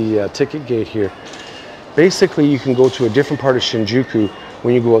 This is the ticket gate here. Basically you can go to a different part of Shinjuku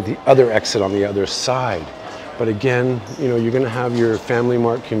when you go out the other exit on the other side. But again, you know, you're going to have your Family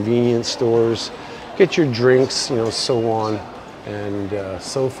Mart convenience stores. get your drinks, you know, so on and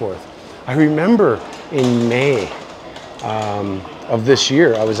so forth. I remember in May of this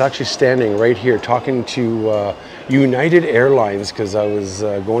year, I was actually standing right here talking to United Airlines because I was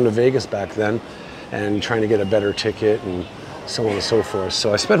going to Vegas back then and trying to get a better ticket and so on and so forth.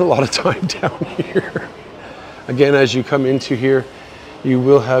 So I spent a lot of time down here. Again, as you come into here, you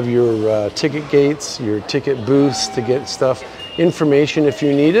will have your ticket gates, your ticket booths to get stuff, information if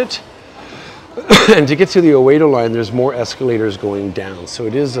you need it. And to get to the Oedo line, there's more escalators going down. So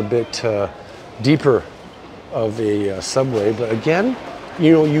it is a bit deeper of a subway. But again,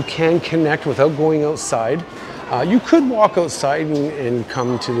 you know, you can connect without going outside. You could walk outside and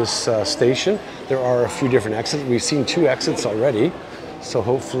come to this station. There are a few different exits. We've seen 2 exits already. So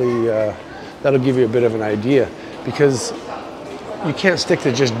hopefully that'll give you a bit of an idea, because you can't stick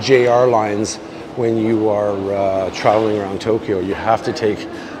to just JR lines when you are traveling around Tokyo. You have to take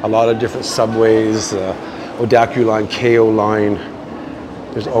a lot of different subways, Odaku line, Keio line.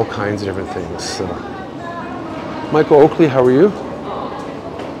 There's all kinds of different things. So. Michael Oakley, how are you?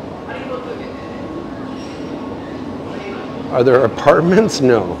 Are there apartments?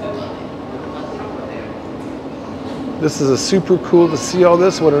 No. This is a super cool to see all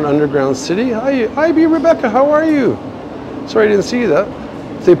this. What an underground city. Hi, B. Rebecca, how are you? Sorry I didn't see that.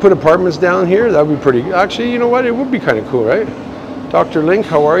 If they put apartments down here, that would be pretty, actually, you know what, it would be kind of cool, right? Dr. Link,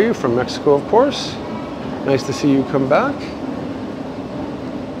 how are you? From Mexico, of course. Nice to see you come back.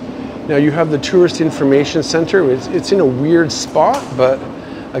 Now you have the Tourist Information Center. It's in a weird spot, but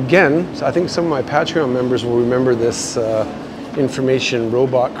again, I think some of my Patreon members will remember this information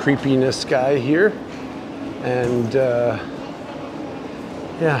robot creepiness guy here. And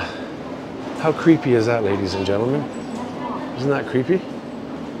yeah, how creepy is that, ladies and gentlemen? Isn't that creepy?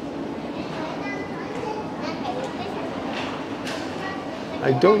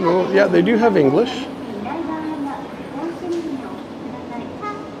 I don't know. Yeah, they do have English.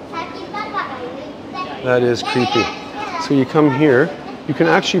 That is creepy. So you come here, you can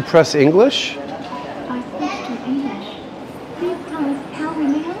actually press English.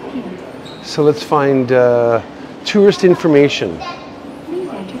 So let's find tourist information.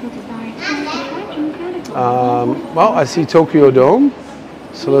 Well, I see Tokyo Dome.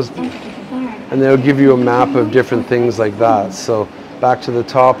 So let's, and they'll give you a map of different things like that. So back to the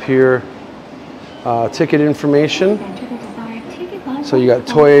top here, ticket information. So you got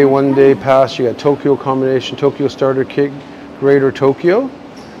Toei 1-day pass, you got Tokyo combination, Tokyo starter kit, Greater Tokyo.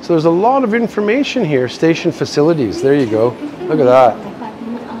 So there's a lot of information here. Station facilities, there you go. Look at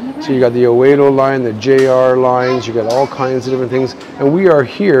that. So you got the Oedo line, the JR lines, you got all kinds of different things. And we are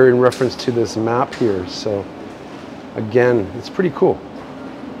here in reference to this map here. So again, it's pretty cool.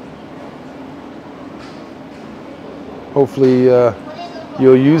 Hopefully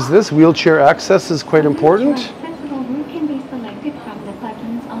you'll use this. Wheelchair access is quite important.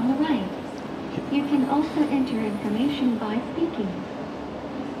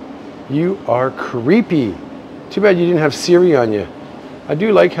 You are creepy. Too bad you didn't have Siri on you. I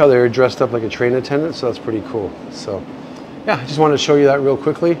do like how they're dressed up like a train attendant, so that's pretty cool. So, yeah, I just wanted to show you that real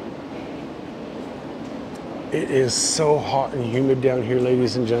quickly. It is so hot and humid down here,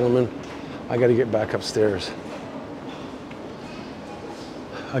 ladies and gentlemen. I got to get back upstairs.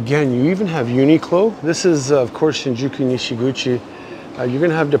 Again, you even have Uniqlo. This is, of course, Shinjuku Nishiguchi. You're going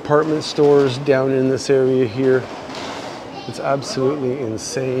to have department stores down in this area here. It's absolutely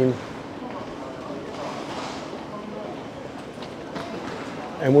insane.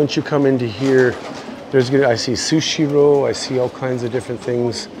 And once you come into here, I see Sushiro, I see all kinds of different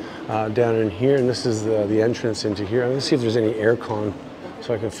things down in here, and this is the entrance into here. I'm gonna see if there's any aircon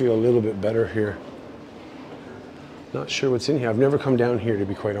so I can feel a little bit better here. Not sure what's in here. I've never come down here, to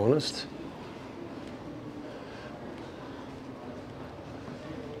be quite honest.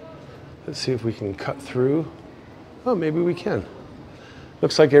 Let's see if we can cut through. Oh, maybe we can.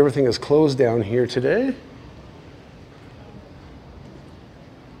 Looks like everything is closed down here today.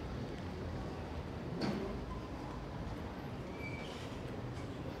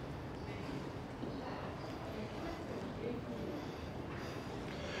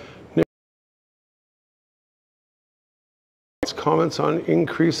 Comments on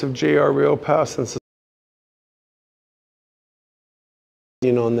increase of JR Rail Pass and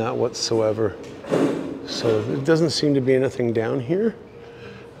on that whatsoever. So there doesn't seem to be anything down here.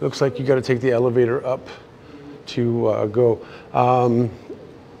 Looks like you got to take the elevator up to go. The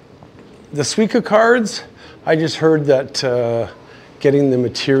Suica cards, I just heard that getting the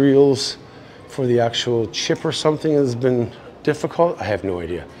materials for the actual chip or something has been difficult. I have no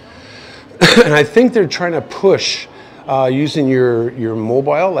idea. And I think they're trying to push using your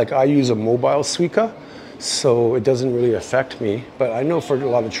mobile. Like I use a mobile Suica, so it doesn't really affect me. But I know for a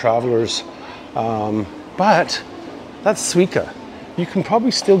lot of travelers, but that's Suica. You can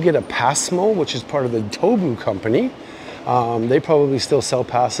probably still get a Passmo, which is part of the Tobu company. They probably still sell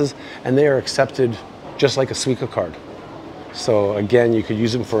passes, and they are accepted just like a Suica card. So again, you could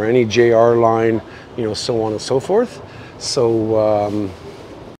use them for any JR line, you know, so on and so forth. So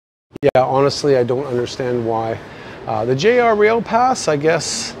yeah, honestly, I don't understand why. The JR Rail Pass, I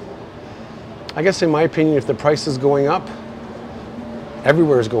guess in my opinion, if the price is going up,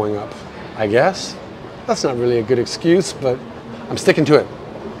 everywhere is going up, I guess. That's not really a good excuse, but I'm sticking to it.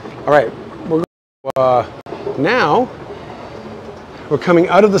 All right, now we're coming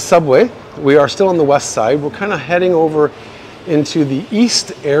out of the subway. We are still on the west side. We're kind of heading over into the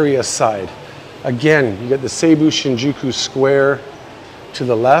east area side. Again, you got the Seibu Shinjuku Square to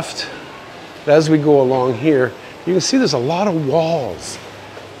the left. But as we go along here, you can see there's a lot of walls.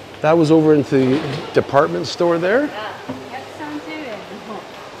 That was over into the department store there.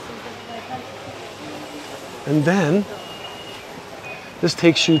 And then this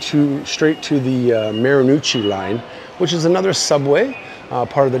takes you straight to the Marunouchi line, which is another subway,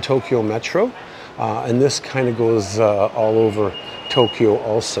 part of the Tokyo Metro. And this kind of goes all over Tokyo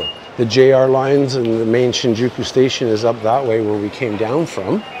also. The JR lines and the main Shinjuku Station is up that way where we came down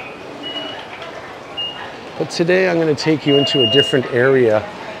from. But today I'm going to take you into a different area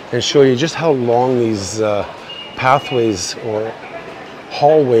and show you just how long these pathways or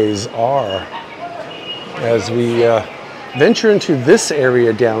hallways are as we venture into this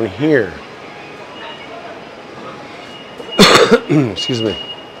area down here. Excuse me.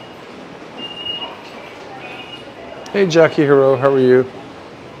 Hey Jackie Hiro, how are you?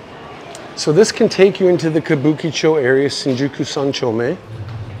 So this can take you into the Kabukicho area, Shinjuku Sanchome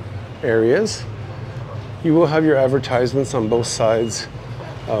areas. You will have your advertisements on both sides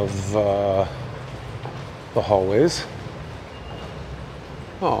of the hallways.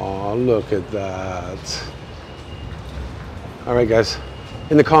 Oh, look at that. All right, guys,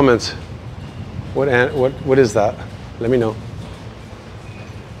 in the comments, what is that? Let me know.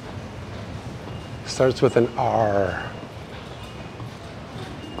 Starts with an R.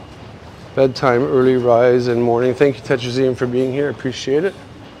 Bedtime, early rise, and morning. Thank you, Tetrazium, for being here. Appreciate it.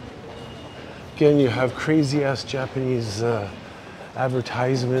 Again, you have crazy-ass Japanese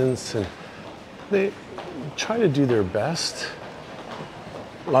advertisements, and they try to do their best.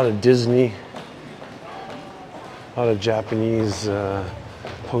 A lot of Disney, a lot of Japanese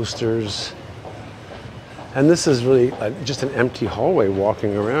posters. And this is really just an empty hallway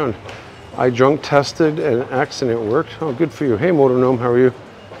walking around. I drunk tested and accident worked. Oh, good for you. Hey, Motor Gnome, how are you?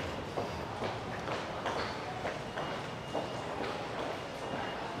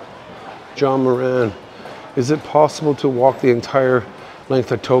 John Moran, is it possible to walk the entire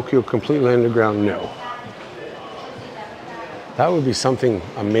length of Tokyo completely underground? No. That would be something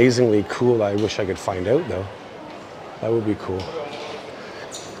amazingly cool. I wish I could find out though. That would be cool.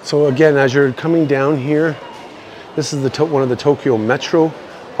 So again, as you're coming down here, this is one of the Tokyo Metro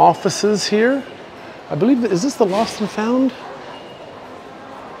offices here. I believe, is this the Lost and Found?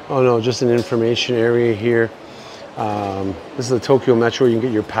 Oh no, just an information area here. This is the Tokyo Metro. You can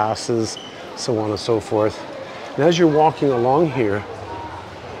get your passes, so on and so forth. And as you're walking along here,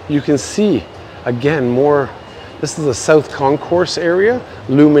 you can see again more. This is the South Concourse area,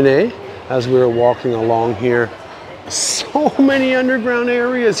 Lumine, as we were walking along here. So many underground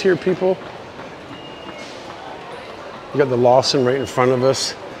areas here, people. We got the Lawson right in front of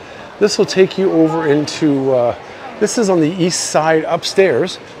us. This will take you over into, this is on the east side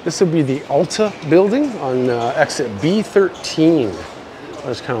upstairs. This will be the Alta building on exit B13. I'll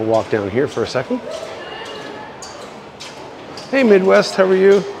just kind of walk down here for a second. Hey Midwest, how are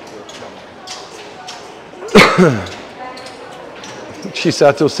you?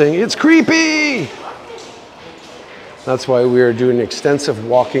 Chisato saying, it's creepy! That's why we are doing an extensive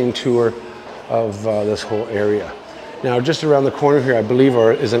walking tour of this whole area. Now, just around the corner here, I believe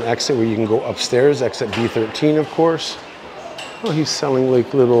is an exit where you can go upstairs, exit B13, of course. Oh, he's selling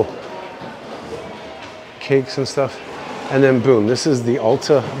like little cakes and stuff. And then boom, this is the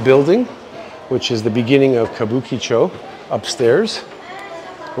Alta building, which is the beginning of Kabukicho upstairs.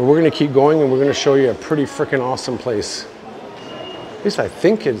 But we're gonna keep going and we're gonna show you a pretty freaking awesome place. At least I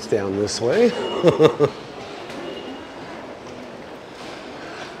think it's down this way.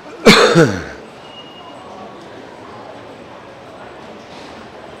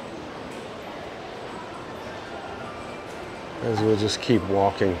 As we'll just keep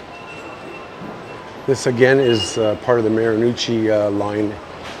walking. This again is part of the Marunouchi line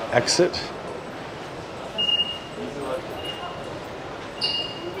exit.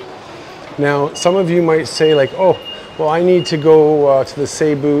 Now, some of you might say like, oh, well, I need to go to the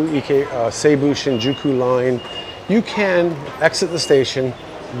Seibu Shinjuku line. You can exit the station,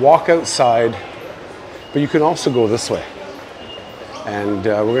 walk outside, but you can also go this way. And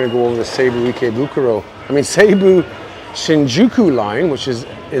we're going to go over the Seibu Shinjuku line, which is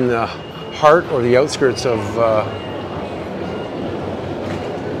in the heart or the outskirts of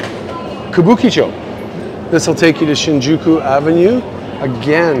Kabukicho. This will take you to Shinjuku Avenue.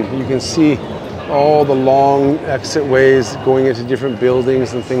 Again, you can see all the long exit ways going into different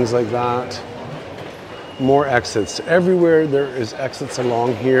buildings and things like that. More exits. Everywhere there is exits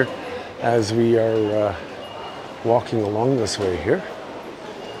along here as we are walking along this way here.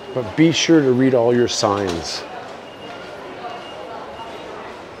 But be sure to read all your signs.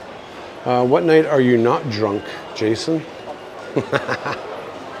 What night are you not drunk, Jason?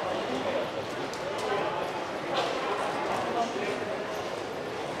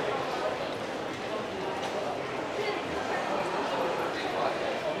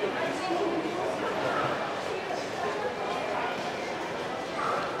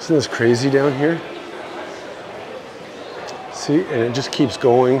 Isn't this crazy down here? See, and it just keeps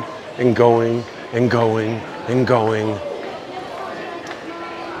going and going and going and going.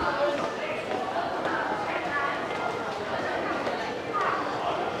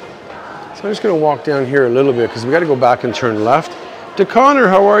 So I'm just going to walk down here a little bit because we got to go back and turn left. DeConnor,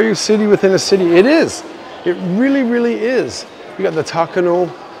 how are you? City within a city. It is. It really, really is. You got the Takano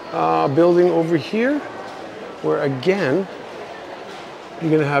building over here, where again, you're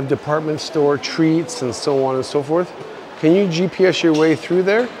going to have department store treats and so on and so forth. Can you GPS your way through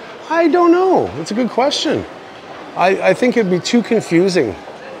there? I don't know. That's a good question. I think it'd be too confusing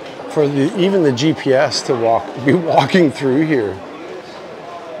for even the GPS to be walking through here.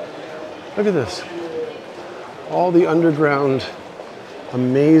 Look at this. All the underground,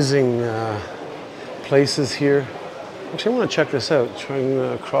 amazing places here. Actually, I want to check this out. Trying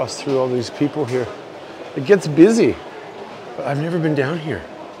to cross through all these people here. It gets busy. I've never been down here.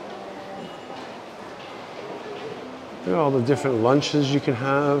 Look at all the different lunches you can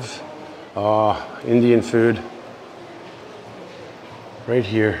have. Oh, Indian food. Right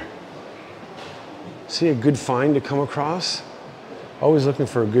here. See a good find to come across? Always looking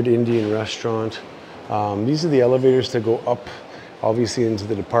for a good Indian restaurant. These are the elevators that go up, obviously, into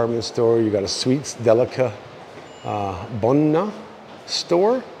the department store. You got a Sweets Delica Bonna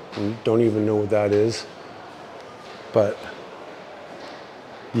store. Don't even know what that is. But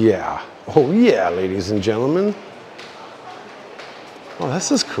yeah. Oh yeah, ladies and gentlemen. Oh,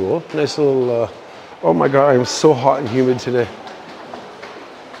 this is cool. Nice little, oh my God, I'm so hot and humid today.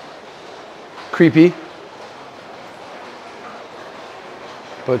 Creepy.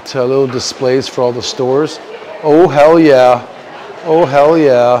 But little displays for all the stores. Oh, hell yeah. Oh, hell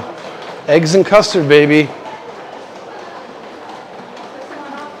yeah. Eggs and custard, baby.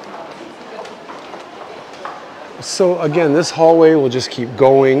 So again, this hallway will just keep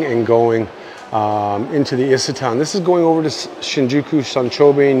going and going into the Isatown. This is going over to Shinjuku,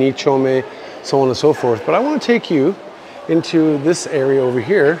 Sanchobe, Nichome, so on and so forth. But I want to take you into this area over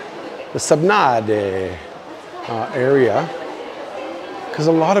here, the Sabnade area, because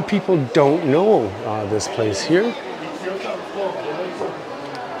a lot of people don't know this place here.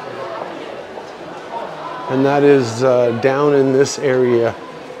 And that is down in this area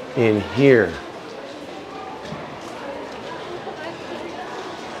in here.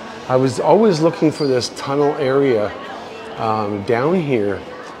 I was always looking for this tunnel area down here,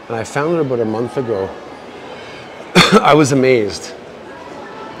 and I found it about a month ago. I was amazed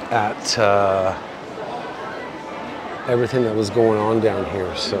at everything that was going on down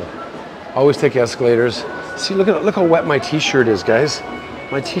here. So I always take escalators. See, look how wet my t-shirt is, guys.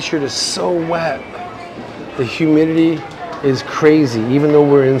 My t-shirt is so wet. The humidity is crazy, even though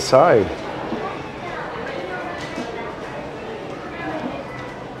we're inside.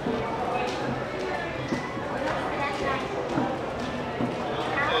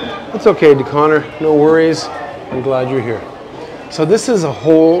 It's okay, DeConnor, no worries. I'm glad you're here. So this is a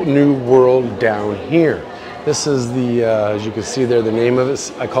whole new world down here. This is the, as you can see there, the name of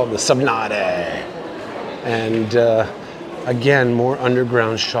it, I call it the Sabnade. And again, more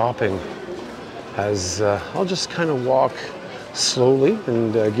underground shopping. As I'll just kind of walk slowly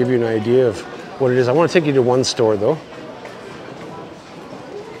and give you an idea of what it is. I want to take you to one store though.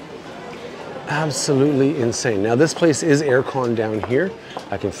 Absolutely insane. Now this place is aircon down here.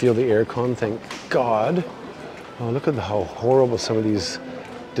 I can feel the aircon, thank God. Oh, look at how horrible some of these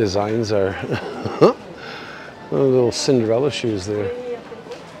designs are. Little Cinderella shoes there.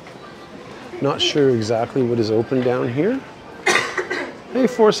 Not sure exactly what is open down here. Hey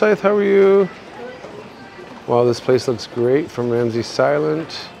Forsyth, how are you? Wow, this place looks great from Ramsey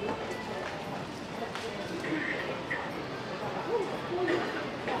Silent.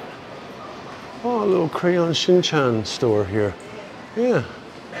 Oh, a little crayon Shinchan store here. Yeah.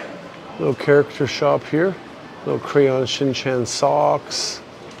 Little character shop here. Little crayon Shinchan socks.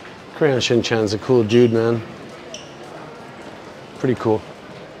 Crayon Shinchan's a cool dude, man. Pretty cool.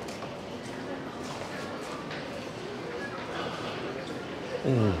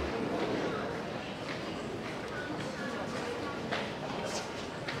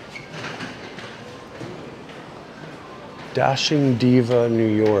 Dashing Diva, New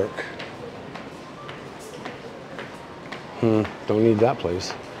York. Don't need that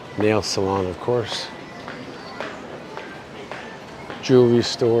place. Nail salon, of course. Jewelry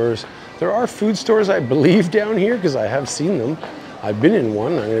stores. There are food stores, I believe, down here because I have seen them. I've been in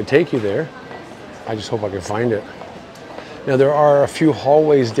one. I'm going to take you there. I just hope I can find it. Now, there are a few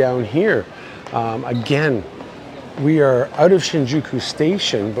hallways down here. Again, we are out of Shinjuku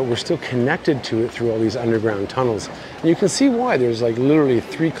Station, but we're still connected to it through all these underground tunnels. And you can see why. There's like literally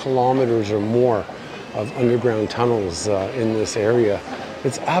 3 kilometers or more of underground tunnels in this area.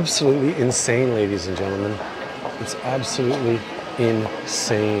 It's absolutely insane, ladies and gentlemen. It's absolutely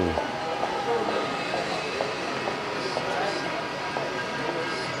insane.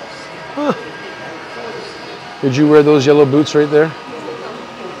 Huh. Did you wear those yellow boots right there?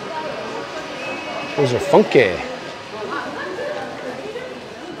 Those are funky.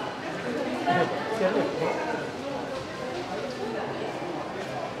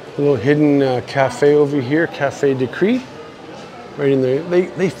 A little hidden cafe over here, Cafe Decree. Right in there.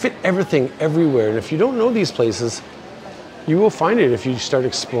 They fit everything everywhere. And if you don't know these places, you will find it if you start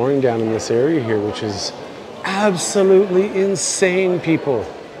exploring down in this area here, which is absolutely insane, people.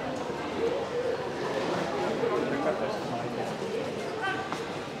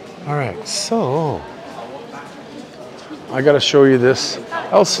 All right, so I gotta show you this.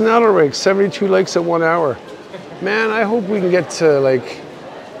 El Sonado Rake, 72 likes at 1 hour. Man, I hope we can get to like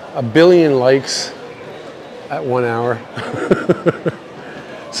 1 billion likes at 1 hour.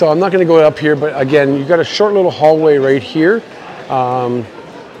 So I'm not gonna go up here, but again, you've got a short little hallway right here.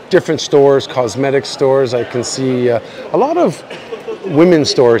 Different stores, cosmetic stores. I can see a lot of women's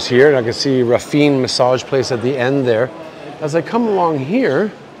stores here, and I can see Rafine massage place at the end there. As I come along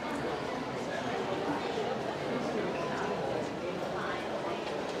here,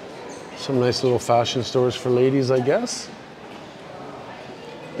 some nice little fashion stores for ladies, I guess.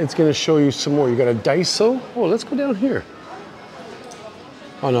 It's gonna show you some more. You got a Daiso. Oh, let's go down here.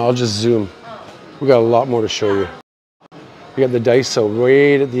 Oh no, I'll just zoom. We got a lot more to show you. We got the Daiso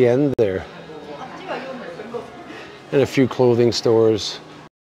right at the end there. And a few clothing stores,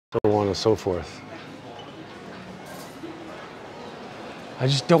 so on and so forth. I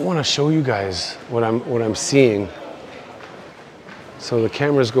just don't want to show you guys what I'm seeing. So the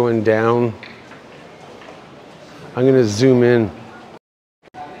camera's going down. I'm gonna zoom in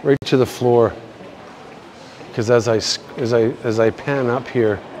right to the floor, because as I pan up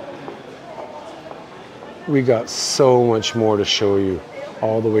here, we got so much more to show you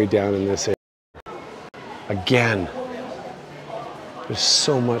all the way down in this area. Again, there's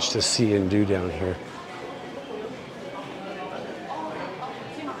so much to see and do down here.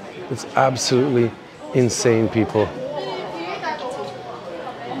 It's absolutely insane, people.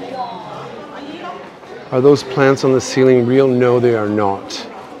 Are those plants on the ceiling real? No, they are not.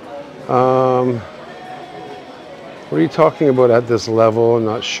 What are you talking about at this level? I'm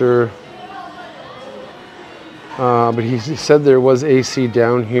not sure. But he said there was AC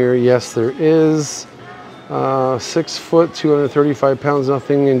down here. Yes, there is. 6 foot, 235 pounds,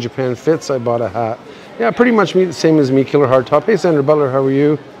 nothing in Japan fits. I bought a hat. Yeah, pretty much the same as me, Killer Hardtop. Hey, Sandra Butler, how are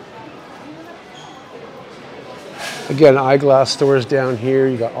you? Again, eyeglass stores down here.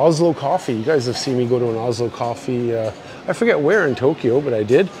 You got Oslo Coffee. You guys have seen me go to an Oslo Coffee. I forget where in Tokyo, but I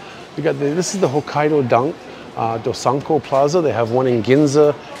did. You got this is the Hokkaido Dosanko Plaza. They have one in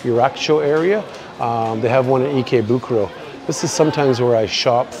Ginza, Yurakucho area. They have one in Ikebukuro. This is sometimes where I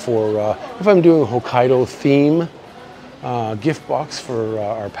shop for, if I'm doing a Hokkaido theme gift box for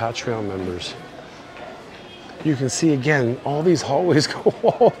our Patreon members. You can see again, all these hallways go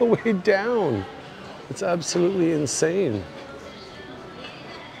all the way down. It's absolutely insane.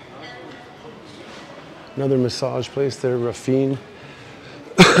 Another massage place there, Rafine.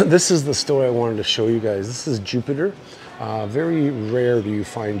 This is the store I wanted to show you guys. This is Jupiter. Very rare do you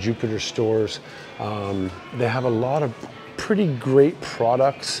find Jupiter stores. They have a lot of pretty great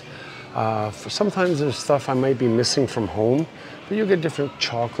products. Sometimes there's stuff I might be missing from home, but you'll get different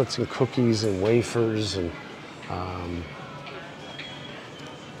chocolates and cookies and wafers and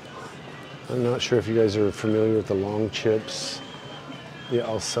I'm not sure if you guys are familiar with the long chips, the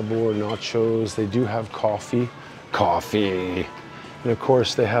al sabor nachos. They do have coffee. Coffee! And of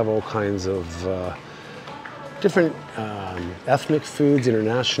course, they have all kinds of different ethnic foods,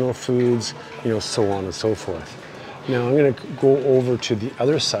 international foods, you know, so on and so forth. Now I'm going to go over to the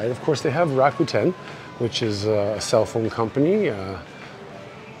other side. Of course, they have Rakuten, which is a cell phone company.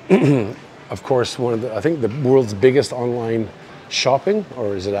 Of course, one of the, I think the world's biggest online shopping,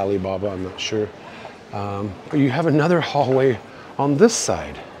 or is it Alibaba? I'm not sure. But you have another hallway on this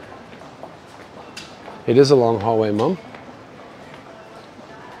side. It is a long hallway, Mom.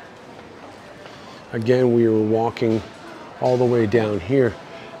 Again, we were walking all the way down here,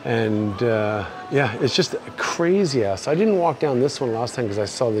 and yeah, it's just crazy ass. I didn't walk down this one last time because I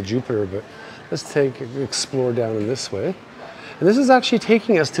saw the Jupiter, but let's explore down in this way. And this is actually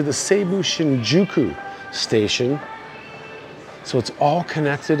taking us to the Seibu Shinjuku Station. So it's all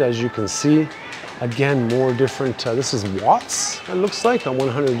connected, as you can see. Again, more different, this is Watts, it looks like, a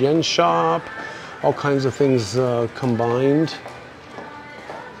 100 yen shop. All kinds of things combined.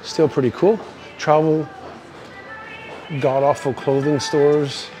 Still pretty cool. Travel, god-awful clothing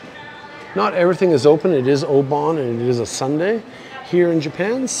stores. Not everything is open. It is Obon and it is a Sunday here in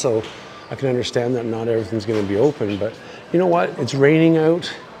Japan, so I can understand that not everything's going to be open, but you know what? It's raining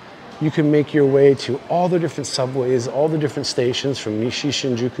out. You can make your way to all the different subways, all the different stations from Nishi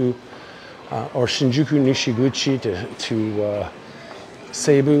Shinjuku or Shinjuku Nishiguchi to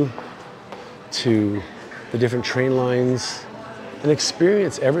Seibu, to the different train lines, and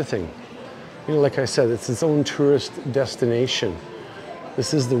experience everything. You know, like I said, it's its own tourist destination.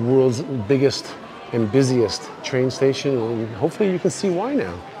 This is the world's biggest and busiest train station, and hopefully you can see why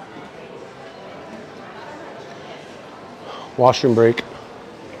now. Washroom break.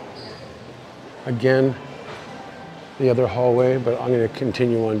 Again, the other hallway, but I'm going to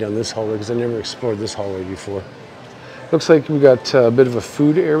continue on down this hallway because I never explored this hallway before. Looks like we got a bit of a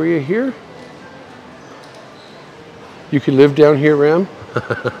food area here. You could live down here, Ram.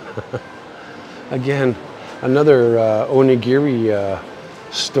 Again, another onigiri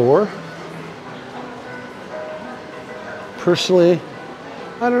store. Personally,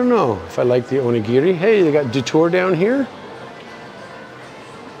 I don't know if I like the onigiri. Hey, they got Detour down here.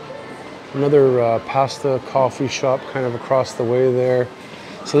 Another pasta coffee shop kind of across the way there.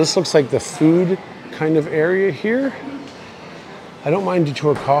 So this looks like the food kind of area here. I don't mind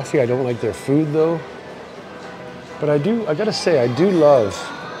Detour Coffee. I don't like their food though. But I gotta say, I do love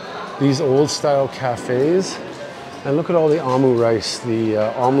these old style cafes. And look at all the amu rice, the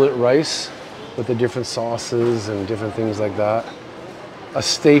omelet rice with the different sauces and different things like that. A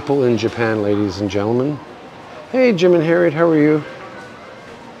staple in Japan, ladies and gentlemen. Hey, Jim and Harriet, how are you?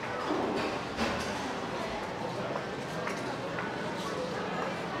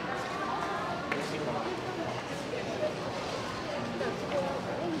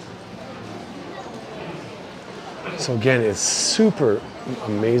 So again, it's super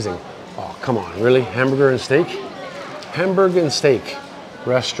amazing. Oh, come on, really? Hamburger and steak? Hamburger and steak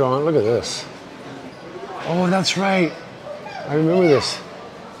restaurant. Look at this. Oh, that's right. I remember this.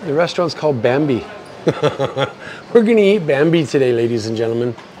 The restaurant's called Bambi. We're gonna eat Bambi today, ladies and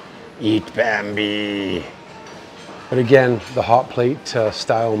gentlemen. Eat Bambi. But again, the hot plate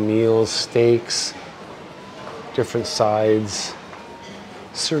style meals, steaks, different sides.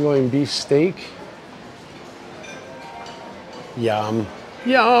 Sirloin beef steak. Yum,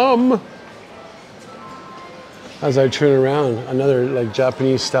 yum. As I turn around, another like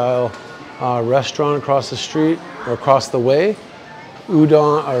Japanese style restaurant across the street or across the way.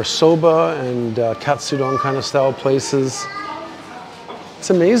 Udon or soba and katsudon kind of style places. It's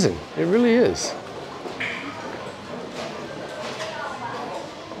amazing, it really is.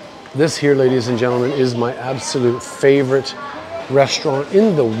 This here, ladies and gentlemen, is my absolute favorite restaurant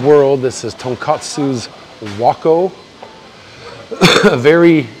in the world. This is Tonkatsu's Wako.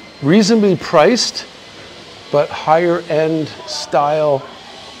 Very reasonably priced, but higher end style,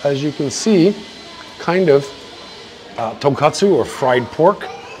 as you can see, kind of tonkatsu or fried pork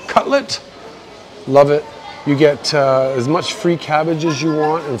cutlet. Love it. You get as much free cabbage as you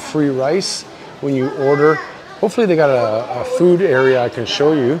want and free rice when you order. Hopefully they got a food area I can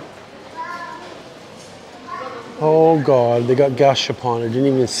show you. Oh God, they got gashapon. I didn't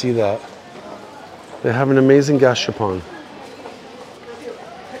even see that. They have an amazing gashapon.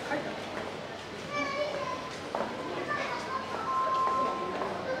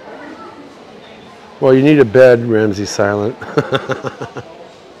 Well, you need a bed, Ramsey Silent.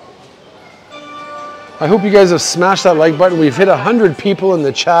 I hope you guys have smashed that like button. We've hit 100 people in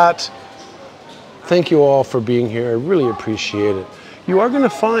the chat. Thank you all for being here. I really appreciate it. You are going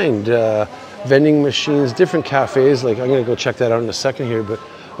to find vending machines, different cafes. Like, I'm gonna go check that out in a second here, but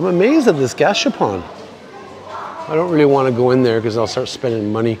I'm amazed at this gashapon. I don't really want to go in there because I'll start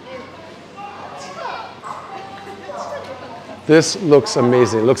spending money. This looks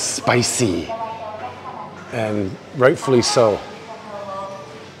amazing. It looks spicy, and rightfully so.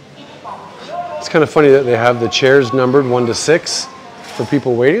 It's kind of funny that they have the chairs numbered 1 to 6 for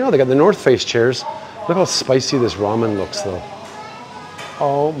people waiting. Oh, they got the North Face chairs. Look how spicy this ramen looks, though.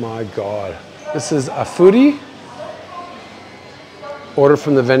 Oh my God. This is a foodie. Order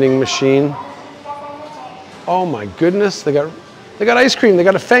from the vending machine. Oh my goodness. They got ice cream. They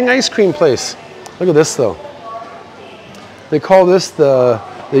got a Feng ice cream place. Look at this, though. They call this the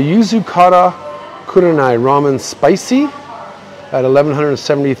Yuzukara Kurenai Ramen Spicy at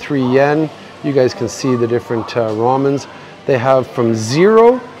 1,173 yen. You guys can see the different ramens. They have from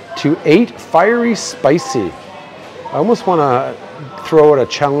 0 to 8 fiery spicy. I almost want to throw out a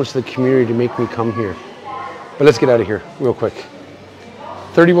challenge to the community to make me come here. But let's get out of here real quick.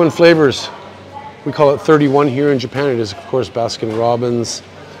 31 flavors. We call it 31 here in Japan. It is, of course, Baskin Robbins.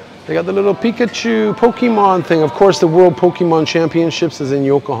 They got the little Pikachu Pokemon thing. Of course, the World Pokemon Championships is in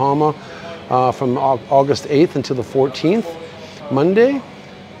Yokohama from August 8th until the 14th, Monday,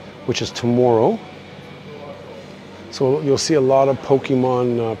 which is tomorrow. So you'll see a lot of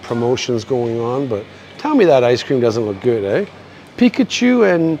Pokemon promotions going on, but tell me that ice cream doesn't look good, eh?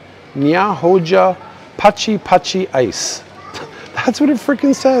 Pikachu and Nyahoja Pachi Pachi Ice. That's what it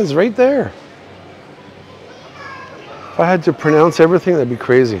freaking says right there. If I had to pronounce everything, that'd be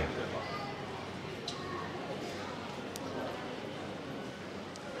crazy.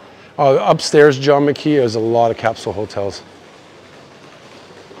 Upstairs, John McKee, there's a lot of capsule hotels.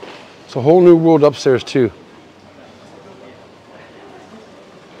 It's a whole new world upstairs too.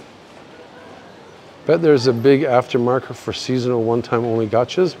 Bet there's a big aftermarket for seasonal one-time only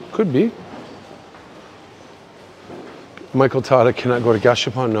gachas. Could be. Michael Tada cannot go to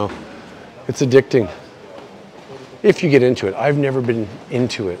gashapon. No, it's addicting. If you get into it. I've never been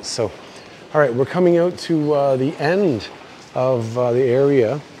into it. So, all right, we're coming out to the end of the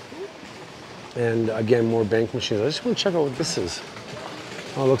area. And again, more bank machines. I just want to check out what this is.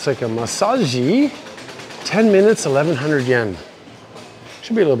 Oh, it looks like a massaji. 10 minutes, 1,100 yen.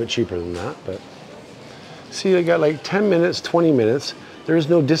 Should be a little bit cheaper than that, but. See, they got like 10 minutes, 20 minutes. There is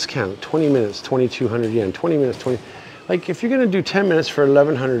no discount. 20 minutes, 2,200 yen. 20 minutes, 20. Like if you're gonna do 10 minutes for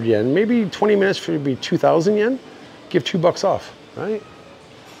 1,100 yen, maybe 20 minutes for be 2,000 yen. Give $2 off, right?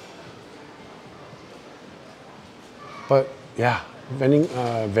 But yeah,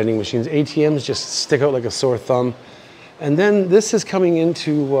 vending machines, ATMs just stick out like a sore thumb. And then this is coming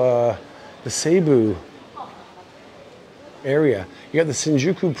into the Seibu area. You got the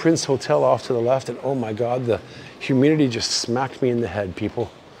Shinjuku Prince Hotel off to the left, and oh my God, the humidity just smacked me in the head,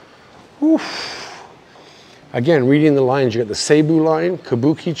 people. Oof. Again, reading the lines, you got the Seibu line,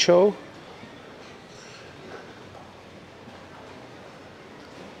 Kabukicho.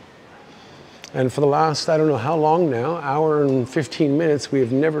 And for the last, I don't know how long now, hour and 15 minutes, we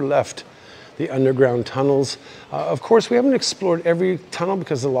have never left the underground tunnels. Of course, we haven't explored every tunnel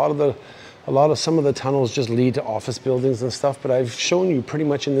because some of the tunnels just lead to office buildings and stuff, but I've shown you pretty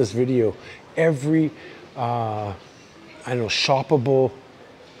much in this video every, I don't know, shoppable,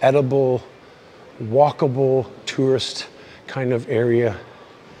 edible, walkable tourist kind of area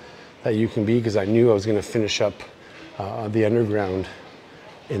that you can be, because I knew I was going to finish up the underground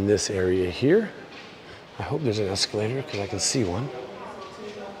in this area here. I hope there's an escalator because I can see one.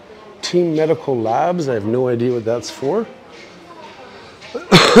 Team Medical Labs, I have no idea what that's for.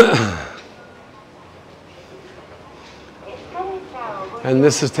 And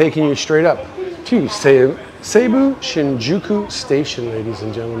this is taking you straight up to Seibu Shinjuku Station, ladies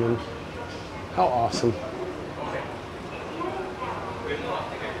and gentlemen. How awesome.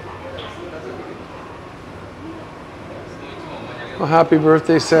 Well, happy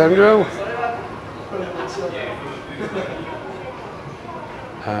birthday, Sandro.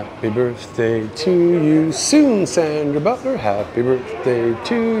 Happy birthday to you soon, Sandra Butler. Happy birthday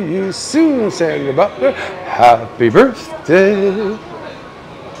to you soon, Sandra Butler. Happy birthday,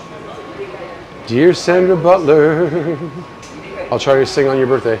 dear Sandra Butler. I'll try to sing on your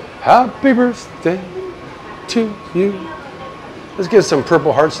birthday. Happy birthday to you. Let's get some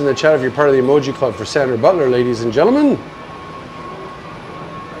purple hearts in the chat if you're part of the emoji club for Sandra Butler, ladies and gentlemen.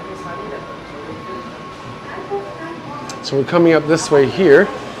 So we're coming up this way here,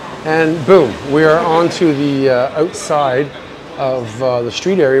 and boom, we are onto the outside of the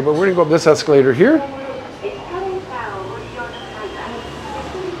street area, but we're gonna go up this escalator here.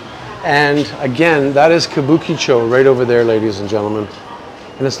 And again, that is Kabukicho right over there, ladies and gentlemen.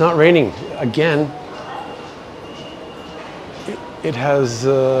 And it's not raining. Again, it has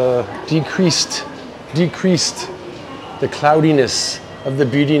decreased the cloudiness of the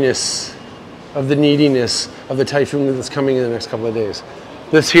beautiness, of the neediness of the typhoon that's coming in the next couple of days.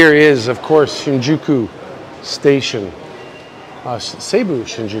 This here is, of course, Shinjuku Station. Seibu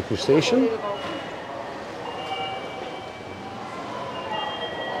Shinjuku Station.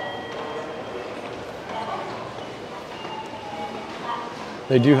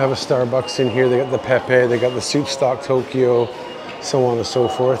 They do have a Starbucks in here. They got the Pepe, they got the Soup Stock Tokyo, so on and so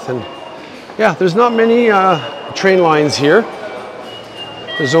forth. And yeah, there's not many train lines here.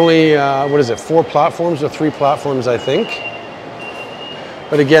 There's only, what is it, 4 platforms or 3 platforms, I think.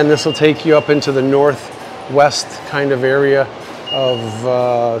 But again, this will take you up into the northwest kind of area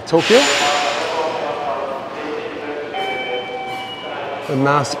of Tokyo. The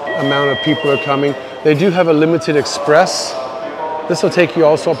mass amount of people are coming. They do have a limited express. This will take you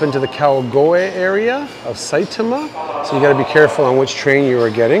also up into the Kawagoe area of Saitama. So you got to be careful on which train you are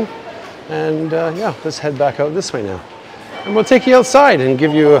getting. And yeah, let's head back out this way now. And we'll take you outside and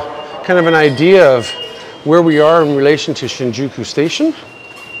give you a, kind of an idea of where we are in relation to Shinjuku Station.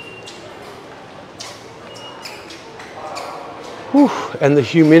 Whew, and the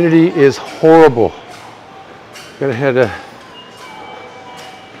humidity is horrible.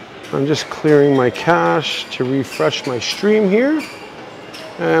 I'm just clearing my cache to refresh my stream here.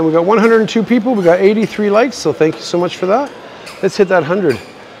 And we got 102 people, we got 83 likes, so thank you so much for that. Let's hit that 100.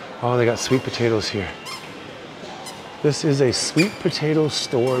 Oh, they got sweet potatoes here. This is a sweet potato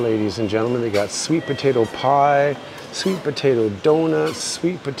store, ladies and gentlemen. They got sweet potato pie, sweet potato donuts,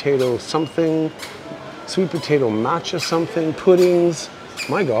 sweet potato something, sweet potato matcha something, puddings.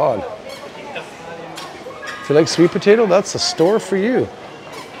 My God. If you like sweet potato, that's a store for you.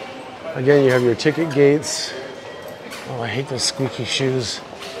 Again, you have your ticket gates. Oh, I hate those squeaky shoes.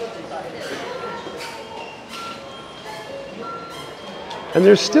 And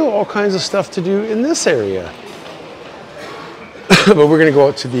there's still all kinds of stuff to do in this area. But we're gonna go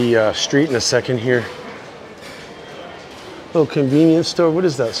out to the street in a second here. Little convenience store. What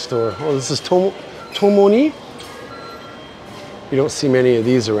is that store? Oh, this is Tomoni. You don't see many of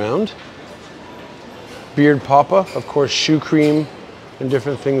these around. Beard Papa, of course, shoe cream and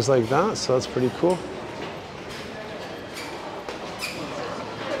different things like that. So that's pretty cool.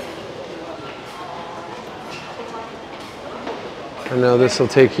 And now this will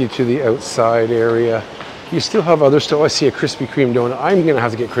take you to the outside area. You still have other stuff. I see a Krispy Kreme donut. I'm gonna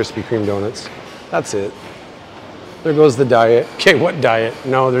have to get Krispy Kreme donuts. That's it. There goes the diet. Okay, what diet?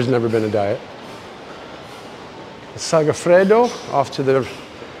 No, there's never been a diet. Sagafredo, off to the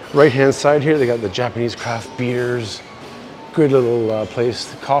right-hand side here. They got the Japanese craft beers. Good little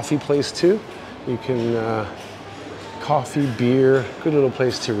place, coffee place too. You can, coffee, beer, good little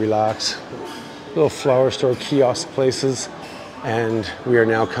place to relax. Little flower store, kiosk places. And we are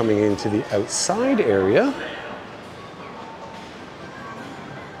now coming into the outside area.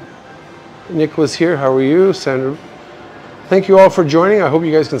 Nick was here, how are you? Sandra, thank you all for joining. I hope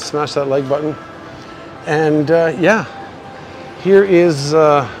you guys can smash that like button. And yeah, here is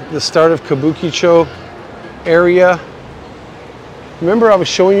the start of Kabukicho area. Remember I was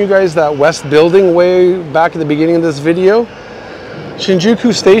showing you guys that west building way back at the beginning of this video?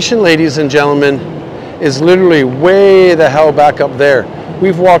 Shinjuku Station, ladies and gentlemen, is literally way the hell back up there.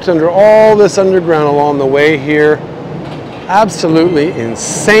 We've walked under all this underground along the way here. Absolutely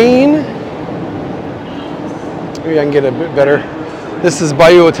insane. Maybe I can get a bit better. This is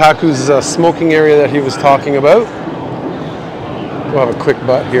Bayu Otaku's smoking area that he was talking about. We'll have a quick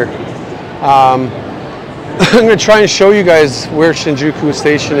butt here. I'm gonna try and show you guys where Shinjuku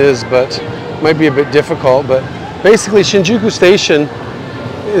Station is, but it might be a bit difficult. But basically Shinjuku Station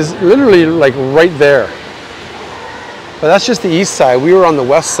is literally like right there. But that's just the east side. We were on the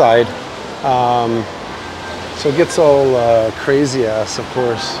west side. So it gets all crazy ass, of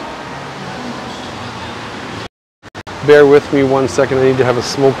course. Bear with me 1 second. I need to have a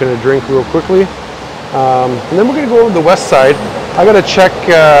smoke and a drink real quickly. And then we're gonna go over the west side. I gotta check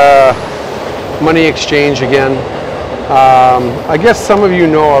money exchange again. I guess some of you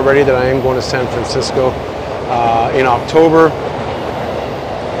know already that I am going to San Francisco in October.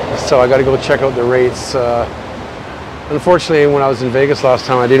 So I got to go check out the rates. Unfortunately, when I was in Vegas last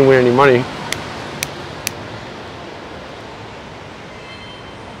time, I didn't win any money.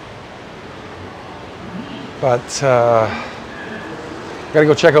 But got to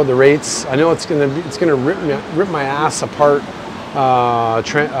go check out the rates. I know it's gonna rip my ass apart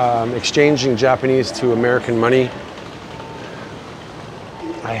exchanging Japanese to American money.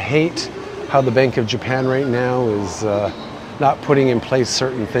 I hate how the Bank of Japan right now is not putting in place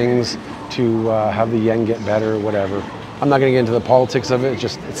certain things to have the yen get better or whatever. I'm not going to get into the politics of it.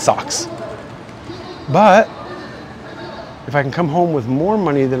 It sucks. But if I can come home with more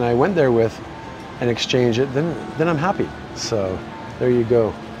money than I went there with and exchange it, then I'm happy. So there you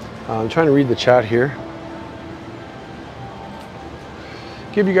go. I'm trying to read the chat here.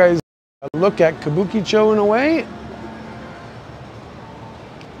 Give you guys a look at Kabukicho in a way.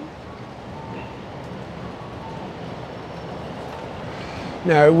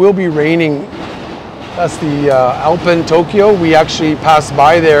 Now it will be raining. That's the Alpen Tokyo. We actually passed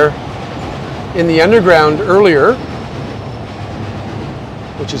by there in the underground earlier,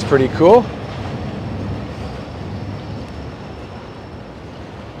 which is pretty cool.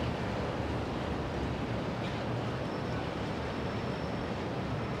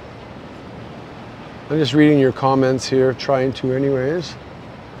 I'm just reading your comments here, trying to anyways.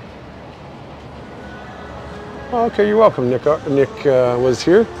 Oh, okay, you're welcome, Nick. Nick was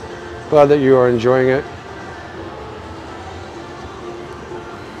here. Glad that you are enjoying it.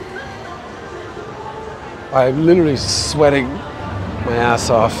 I'm literally sweating my ass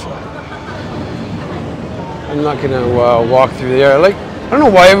off. I'm not gonna walk through there. I don't know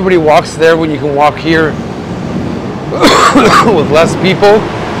why everybody walks there when you can walk here with less people.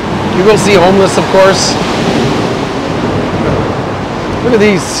 You will see homeless, of course. Look at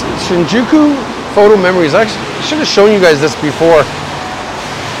these Shinjuku photo memories. I should have shown you guys this before.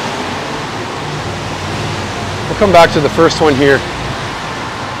 We'll come back to the first one here.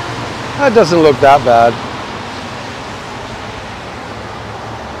 That doesn't look that bad.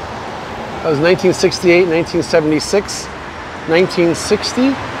 That was 1968, 1976,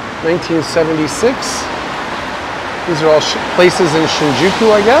 1960, 1976. These are all places in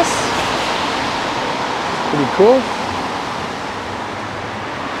Shinjuku, I guess. Pretty cool.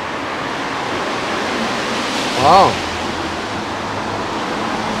 Wow.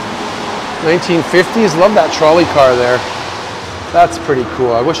 1950s, love that trolley car there. That's pretty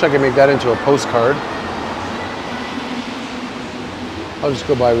cool. I wish I could make that into a postcard. I'll just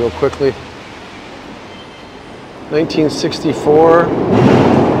go by real quickly. 1964,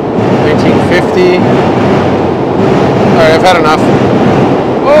 1950. All right, I've had enough.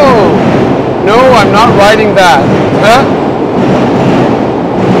 Oh, no, I'm not riding that. Huh?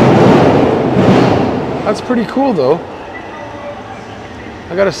 That's pretty cool though,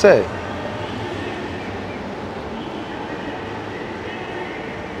 I gotta say.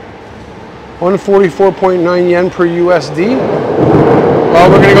 $144.9 yen per USD. Well,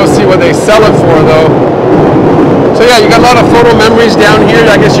 we're gonna go see what they sell it for though. So yeah, you got a lot of photo memories down here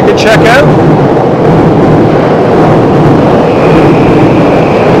I guess you could check out.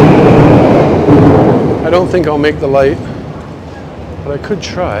 I don't think I'll make the light, but I could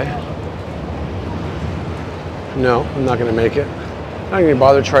try. No, I'm not gonna make it. I'm not gonna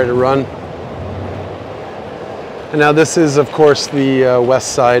bother trying to run. And now this is, of course, the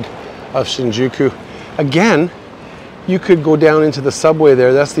west side of Shinjuku. Again, you could go down into the subway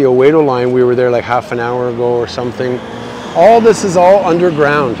there. That's the Oedo line. We were there like half an hour ago or something. All this is all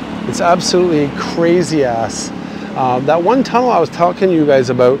underground. It's absolutely crazy ass. That one tunnel I was talking to you guys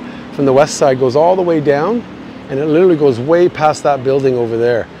about from the west side goes all the way down, and it literally goes way past that building over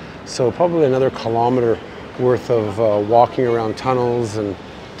there. So probably another kilometer worth of walking around tunnels and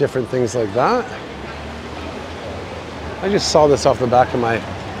different things like that. I just saw this off the back of my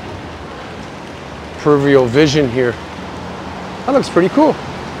peripheral vision here. That looks pretty cool.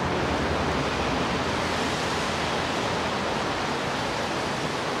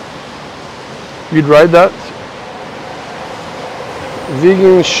 You'd ride that?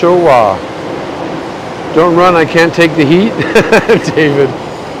 Vegan Showa. Don't run, I can't take the heat. David.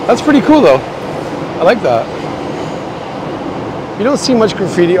 That's pretty cool though. I like that. You don't see much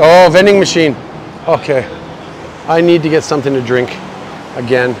graffiti. Oh, vending machine. Okay. I need to get something to drink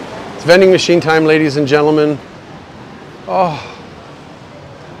again. It's vending machine time, ladies and gentlemen. Oh,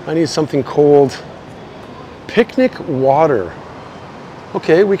 I need something cold. Picnic water.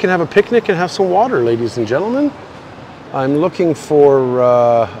 Okay, we can have a picnic and have some water, ladies and gentlemen. I'm looking for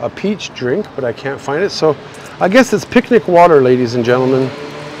a peach drink, but I can't find it. So I guess it's picnic water, ladies and gentlemen.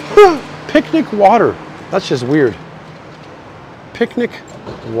 Picnic water. That's just weird. Picnic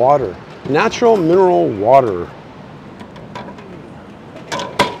water. Natural mineral water.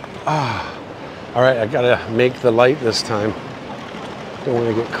 Ah. All right, I gotta make the light this time. Don't want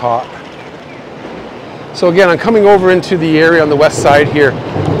to get caught. So again, I'm coming over into the area on the west side here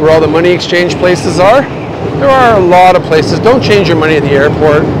where all the money exchange places are. There are a lot of places. Don't change your money at the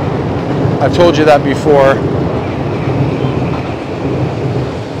airport. I've told you that before.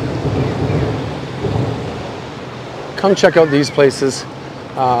 come check out these places.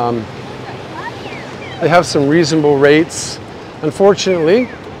 They have some reasonable rates. Unfortunately,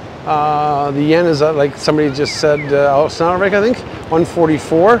 the yen is like somebody just said, Alexandrovich, I think,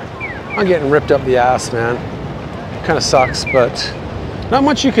 144. I'm getting ripped up the ass, man. Kind of sucks, but not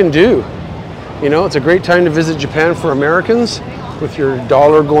much you can do. You know, it's a great time to visit Japan for Americans with your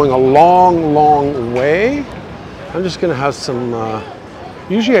dollar going a long, long way. I'm just gonna have some,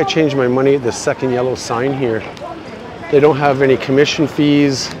 usually I change my money at the second yellow sign here. They don't have any commission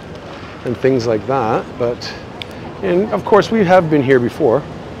fees and things like that, but, and of course we have been here before.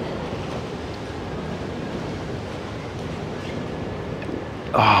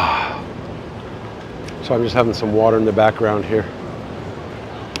 So I'm just having some water in the background here.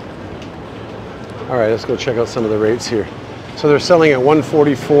 All right, let's go check out some of the rates here. So they're selling at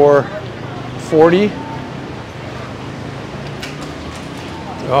 144.40.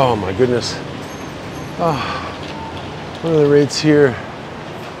 Oh my goodness. What are the rates here?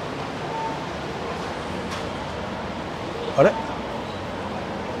 What?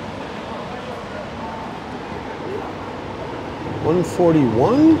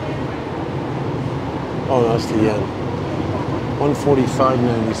 141? Oh, no, that's the yen.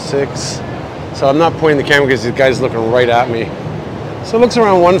 145.96. So I'm not pointing the camera because the guy's looking right at me. So it looks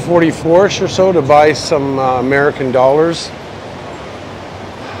around 144-ish or so to buy some American dollars.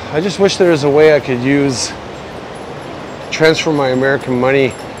 I just wish there was a way I could transfer my American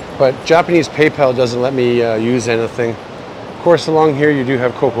money, but Japanese PayPal doesn't let me use anything. Of course, along here you do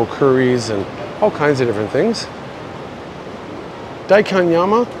have Coco Curries and all kinds of different things.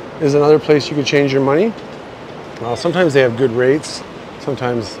 Daikanyama is another place you could change your money. Sometimes they have good rates,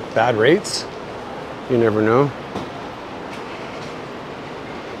 sometimes bad rates. You never know.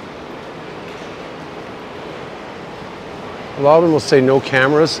 A lot of them will say no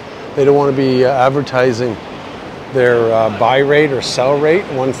cameras. They don't want to be advertising their buy rate or sell rate.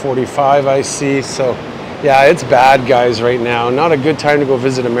 145 I see. So yeah, it's bad, guys, right now. Not a good time to go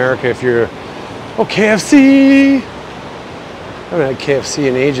visit America if you're, oh, KFC. I haven't had KFC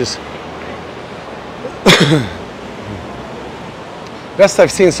in ages. Best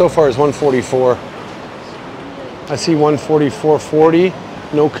I've seen so far is 144. I see 144.40,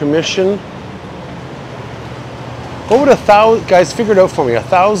 no commission. What would guys, figure it out for me,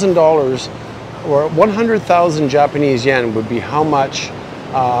 $1,000 or 100,000 Japanese yen would be how much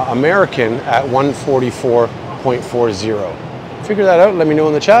American at 144.40? Figure that out, let me know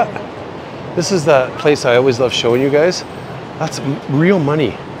in the chat. This is the place I always love showing you guys. That's real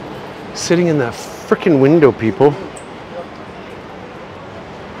money sitting in that freaking window, people.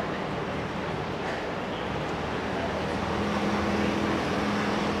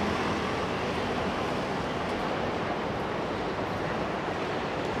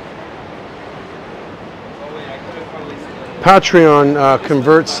 Patreon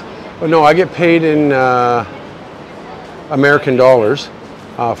converts, no, I get paid in American dollars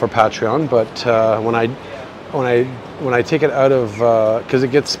for Patreon, but when I take it out of, because it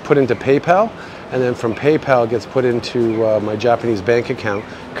gets put into PayPal, and then from PayPal it gets put into my Japanese bank account,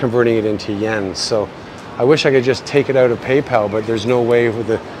 converting it into yen. So I wish I could just take it out of PayPal, but there's no way with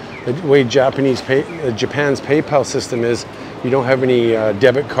the way Japan's PayPal system is. You don't have any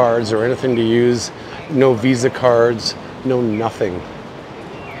debit cards or anything to use, no Visa cards. No, nothing.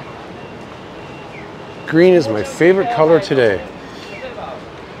 Green is my favorite color today.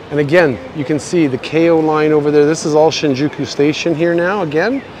 And again, you can see the KO line over there. This is all Shinjuku Station here now,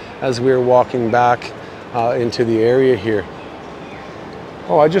 again, as we're walking back into the area here.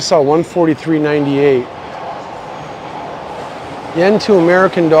 Oh, I just saw 143.98. Yen to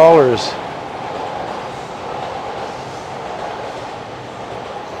American dollars.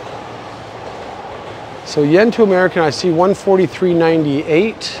 So yen to American, I see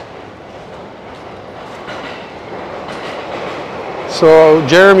 143.98. So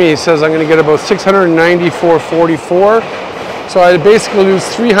Jeremy says I'm going to get about 694.44. So I basically lose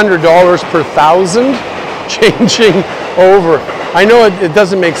 $300 per thousand changing over. I know it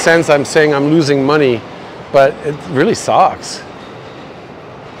doesn't make sense. I'm saying I'm losing money, but it really sucks.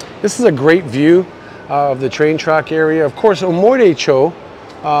 This is a great view of the train track area. Of course, Omore-cho.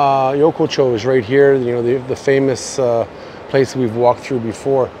 Yokocho is right here, you know, the famous place we've walked through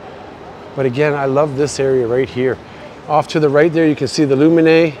before. But again, I love this area right here. Off to the right there, you can see the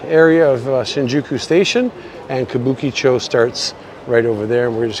Lumine area of Shinjuku Station, and Kabukicho starts right over there.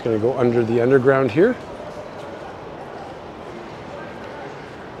 And we're just going to go under the underground here.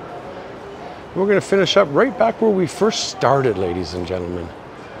 We're going to finish up right back where we first started, ladies and gentlemen.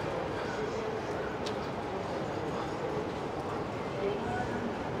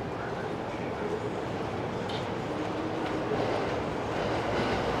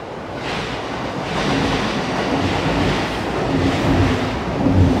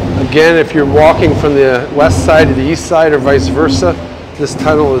 Again, if you're walking from the west side to the east side or vice versa, this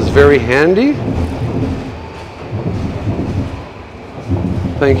tunnel is very handy.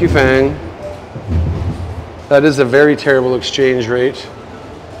 Thank you, Fang. That is a very terrible exchange rate.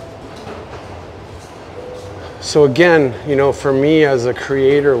 So again, you know, for me as a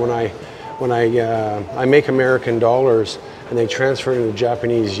creator, when I make American dollars and they transfer into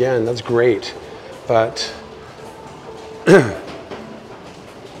Japanese yen, that's great. But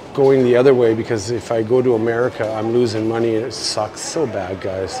going the other way, because if I go to America, I'm losing money and it sucks so bad,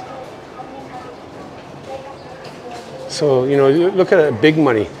 guys. So, you know, you look at it, big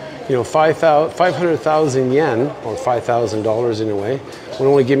money, you know, 500,000 yen, or $5,000 in a way, would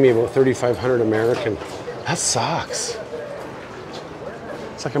only give me about 3,500 American. That sucks.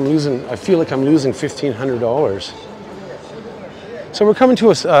 It's like I'm losing, I feel like I'm losing $1,500. So we're coming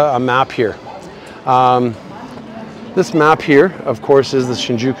to a map here. This map here, of course, is the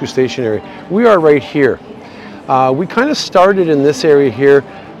Shinjuku Station area. We are right here. We kind of started in this area here.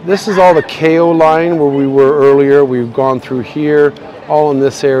 This is all the KO line where we were earlier. We've gone through here, all in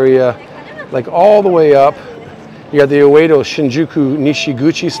this area, like all the way up. You got the Uedo Shinjuku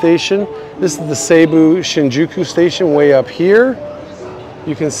Nishiguchi Station. This is the Seibu Shinjuku Station way up here.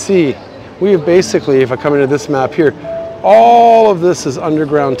 You can see, we have basically, if I come into this map here, all of this is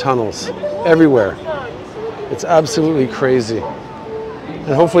underground tunnels everywhere. It's absolutely crazy.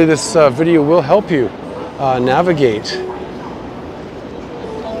 And hopefully this video will help you navigate.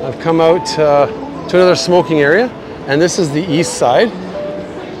 I've come out to another smoking area, and this is the east side,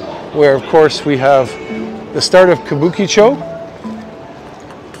 where of course we have the start of Kabukicho.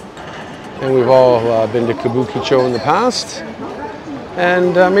 And we've all been to Kabukicho in the past.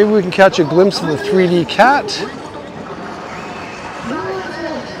 And maybe we can catch a glimpse of the 3D cat.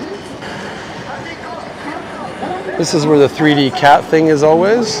 This is where the 3D cat thing is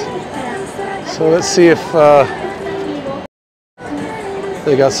always. So let's see if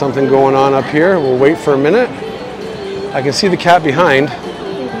they got something going on up here. We'll wait for a minute. I can see the cat behind.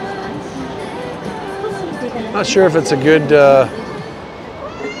 Not sure if it's a good, there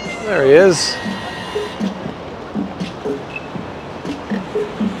he is.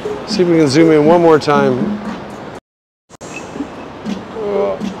 See if we can zoom in one more time.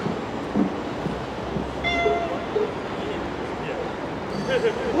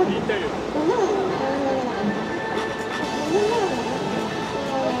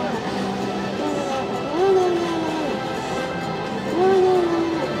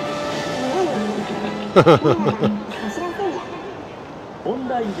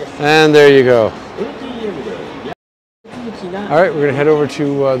 And there you go. All right, we're going to head over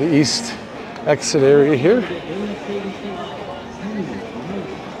to the east exit area here.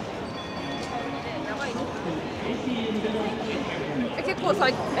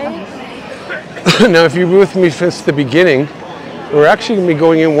 Now, if you're with me since the beginning, we're actually going to be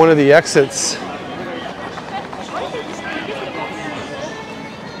going in one of the exits,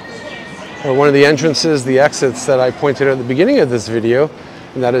 or one of the entrances, the exits that I pointed out at the beginning of this video,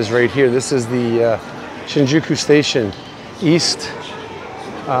 and that is right here. This is the Shinjuku Station east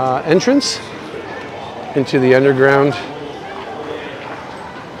entrance into the underground.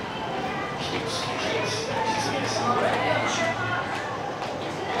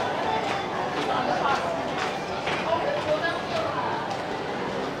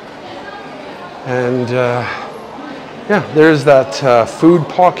 And yeah, there's that food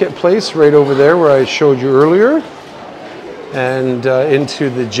pocket place right over there where I showed you earlier. And into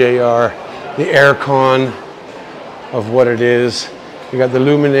the JR, the aircon of what it is. You got the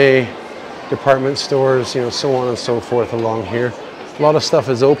Lumine department stores, you know, so on and so forth along here. A lot of stuff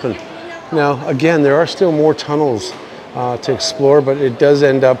is open. Now, again, there are still more tunnels to explore, but it does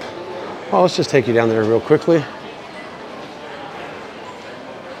end up, well, let's just take you down there real quickly.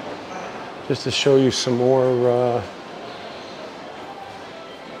 Just to show you some more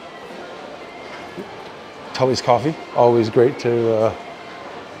Tully's coffee. Always great to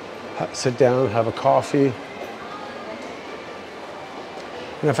sit down, have a coffee.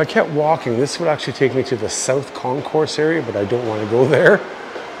 And if I kept walking, this would actually take me to the South Concourse area, but I don't want to go there.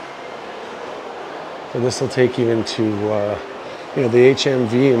 So this will take you into, you know, the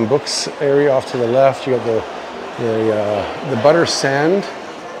HMV and books area off to the left. You got the butter sand.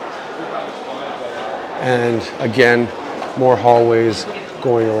 And again, more hallways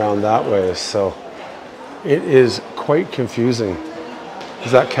going around that way. So it is quite confusing.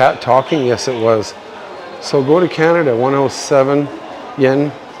 Is that cat talking? Yes, it was. So go to Canada, 107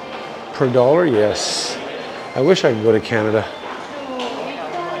 yen per dollar. Yes. I wish I could go to Canada.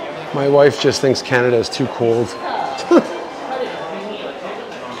 My wife just thinks Canada is too cold.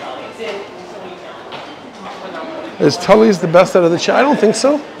 Is Tully's the best out of the chai? I don't think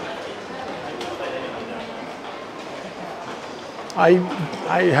so.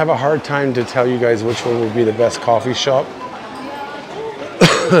 I have a hard time to tell you guys which one would be the best coffee shop.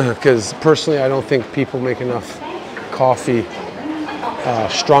 Because personally, I don't think people make enough coffee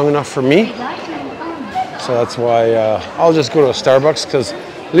strong enough for me. So that's why I'll just go to a Starbucks, because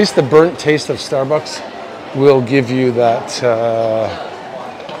at least the burnt taste of Starbucks will give you that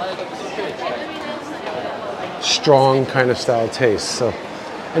strong kind of style taste. So,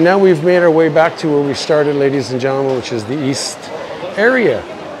 and now we've made our way back to where we started, ladies and gentlemen, which is the east area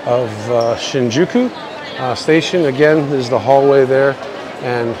of Shinjuku Station. Again, there's the hallway there,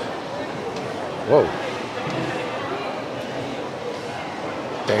 and whoa,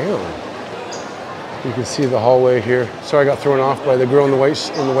 damn! You can see the hallway here. Sorry, I got thrown off by the girl in the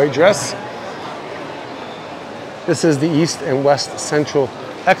white dress. This is the east and west central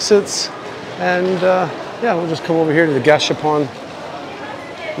exits, and yeah, we'll just come over here to the Gashapon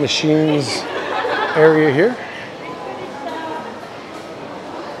machines area here.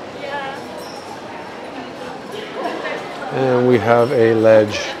 And we have a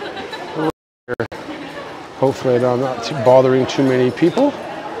ledge right here. Hopefully I'm not bothering too many people.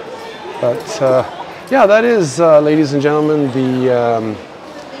 But yeah, that is, ladies and gentlemen, the,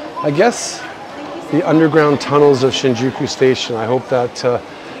 I guess, the underground tunnels of Shinjuku Station. I hope that,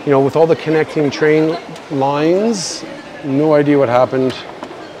 you know, with all the connecting train lines, no idea what happened.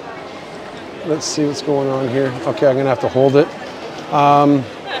 Let's see what's going on here. Okay, I'm gonna have to hold it.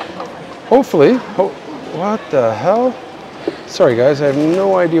 Hopefully, what the hell? Sorry guys, I have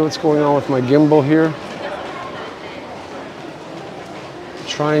no idea what's going on with my gimbal here.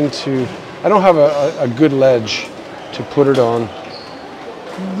 Trying to, I don't have a good ledge to put it on.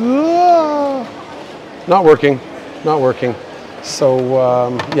 Not working, not working. So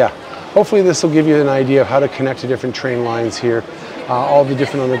yeah, hopefully this will give you an idea of how to connect to different train lines here. All the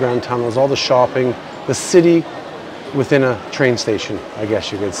different underground tunnels, all the shopping, the city within a train station, I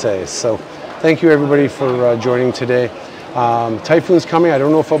guess you could say. So thank you everybody for joining today. Typhoon's coming. I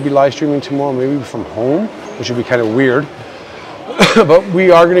don't know if I'll be live streaming tomorrow, maybe from home, which would be kind of weird. But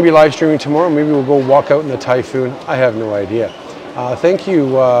we are going to be live streaming tomorrow. Maybe we'll go walk out in the typhoon. I have no idea. Thank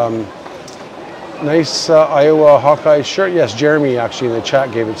you. Nice Iowa Hawkeye shirt. Yes, Jeremy actually in the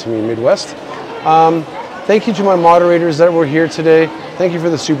chat gave it to me, Midwest. Thank you to my moderators that were here today. Thank you for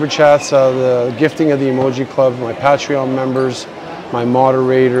the super chats, the gifting of the Emoji Club, my Patreon members, my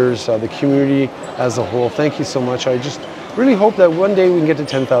moderators, the community as a whole. Thank you so much. I just really hope that one day we can get to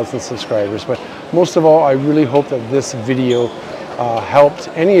 10,000 subscribers. But most of all, I really hope that this video helped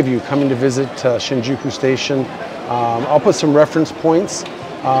any of you coming to visit Shinjuku Station. I'll put some reference points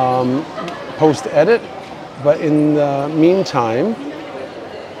post-edit, but in the meantime,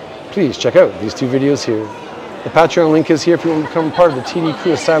 please check out these two videos here. The Patreon link is here if you want to become part of the TD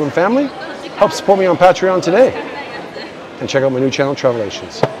Crew Asylum family. Help support me on Patreon today. And check out my new channel,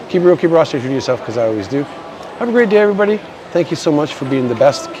 Travelations. Keep it real, keep it raw, stay true to yourself, because I always do. Have a great day, everybody. Thank you so much for being the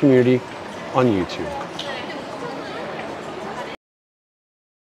best community on YouTube.